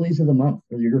your Phillies of the month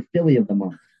or your Philly of the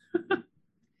month.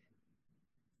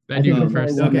 Ben, you go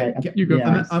first. Okay, you go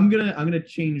first. I'm gonna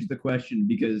change the question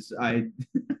because I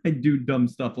do dumb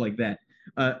stuff like that.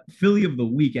 Philly of the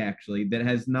week, actually, that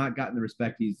has not gotten the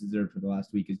respect he's deserved for the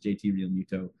last week is JT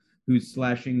Realmuto, who's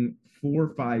slashing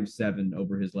 .457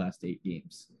 over his last 8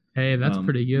 games. Hey, that's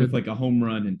pretty good. With a home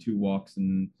run and 2 walks,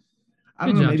 and I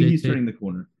don't know, maybe he's turning the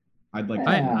corner. I'd like.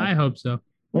 I hope so.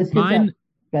 Let's get that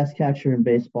best catcher in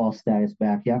baseball status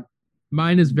back. Yeah.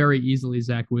 Mine is very easily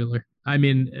Zach Wheeler. I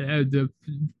mean,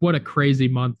 what a crazy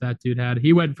month that dude had.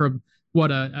 He went from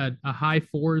a high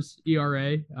 4s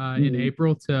ERA in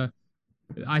April to,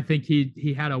 I think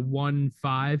he had a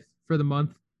 1.5 for the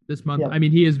month this month. Yep. I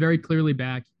mean, he is very clearly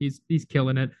back. He's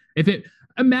killing it.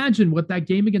 Imagine what that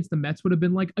game against the Mets would have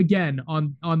been like again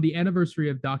on the anniversary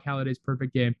of Doc Halliday's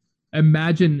perfect game.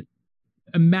 Imagine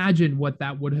what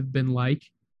that would have been like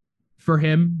for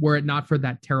him were it not for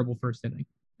that terrible first inning.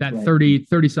 That 30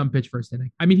 some pitch first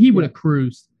inning. I mean, he would have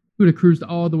cruised. He would have cruised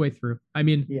all the way through. I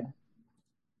mean,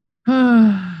 such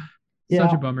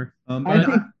a bummer. I'm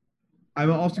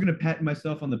also going to pat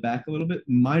myself on the back a little bit.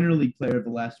 Minor league player of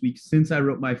the last week, since I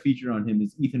wrote my feature on him,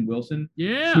 is Ethan Wilson.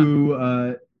 Yeah.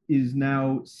 Who is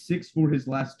now 6 for his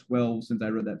last 12 since I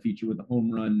wrote that feature with a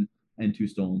home run and 2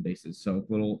 stolen bases. So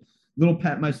little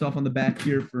pat myself on the back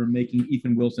here for making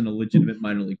Ethan Wilson a legitimate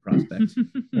minor league prospect.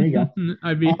 There you go.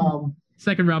 I mean,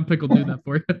 second round pick will do that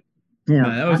for you.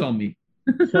 Yeah, that was all me.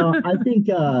 So I think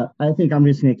I'm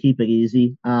just going to keep it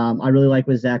easy. I really like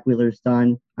what Zach Wheeler's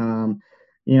done.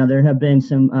 There have been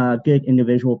some good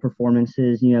individual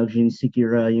performances. Gene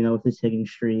Segura, with his hitting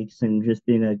streaks and just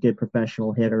being a good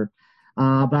professional hitter.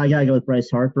 But I gotta go with Bryce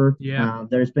Harper. Yeah.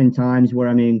 There's been times where,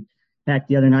 I mean, heck,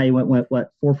 the other night he went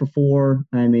what 4 for 4.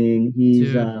 I mean,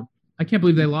 he's Dude, I can't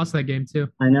believe they lost that game too.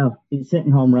 I know he's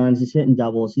hitting home runs, he's hitting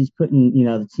doubles, he's putting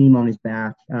the team on his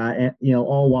back,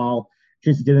 all while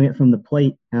just doing it from the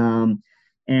plate. And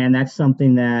that's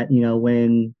something that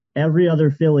when every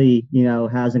other Philly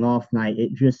has an off night,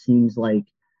 it just seems like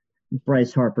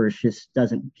Bryce Harper just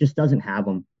doesn't have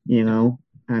them.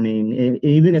 I mean,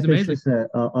 even He's if it's amazing. just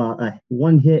a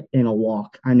one hit and a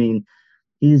walk, I mean,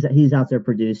 he's out there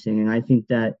producing, and I think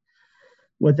that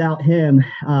without him,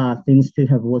 things could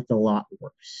have looked a lot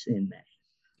worse in May.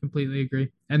 Completely agree.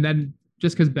 And then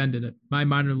just because Ben did it, my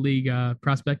minor league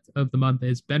prospect of the month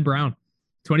is Ben Brown.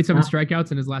 27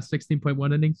 strikeouts in his last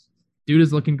 16.1 innings. Dude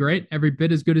is looking great. Every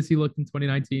bit as good as he looked in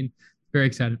 2019. Very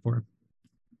excited for him.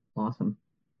 Awesome.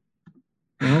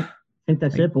 Well, I think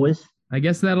that's it, boys. I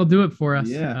guess that'll do it for us.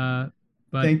 Yeah.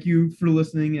 But thank you for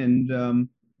listening and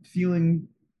feeling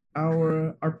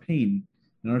our pain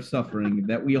and our suffering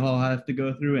that we all have to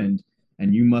go through, and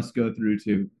you must go through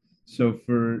too. So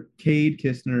for Kade,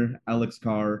 Kistner, Alex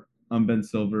Carr, I'm Ben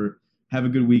Silver. Have a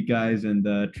good week, guys, and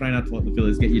try not to let the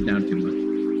Phillies get you down too much.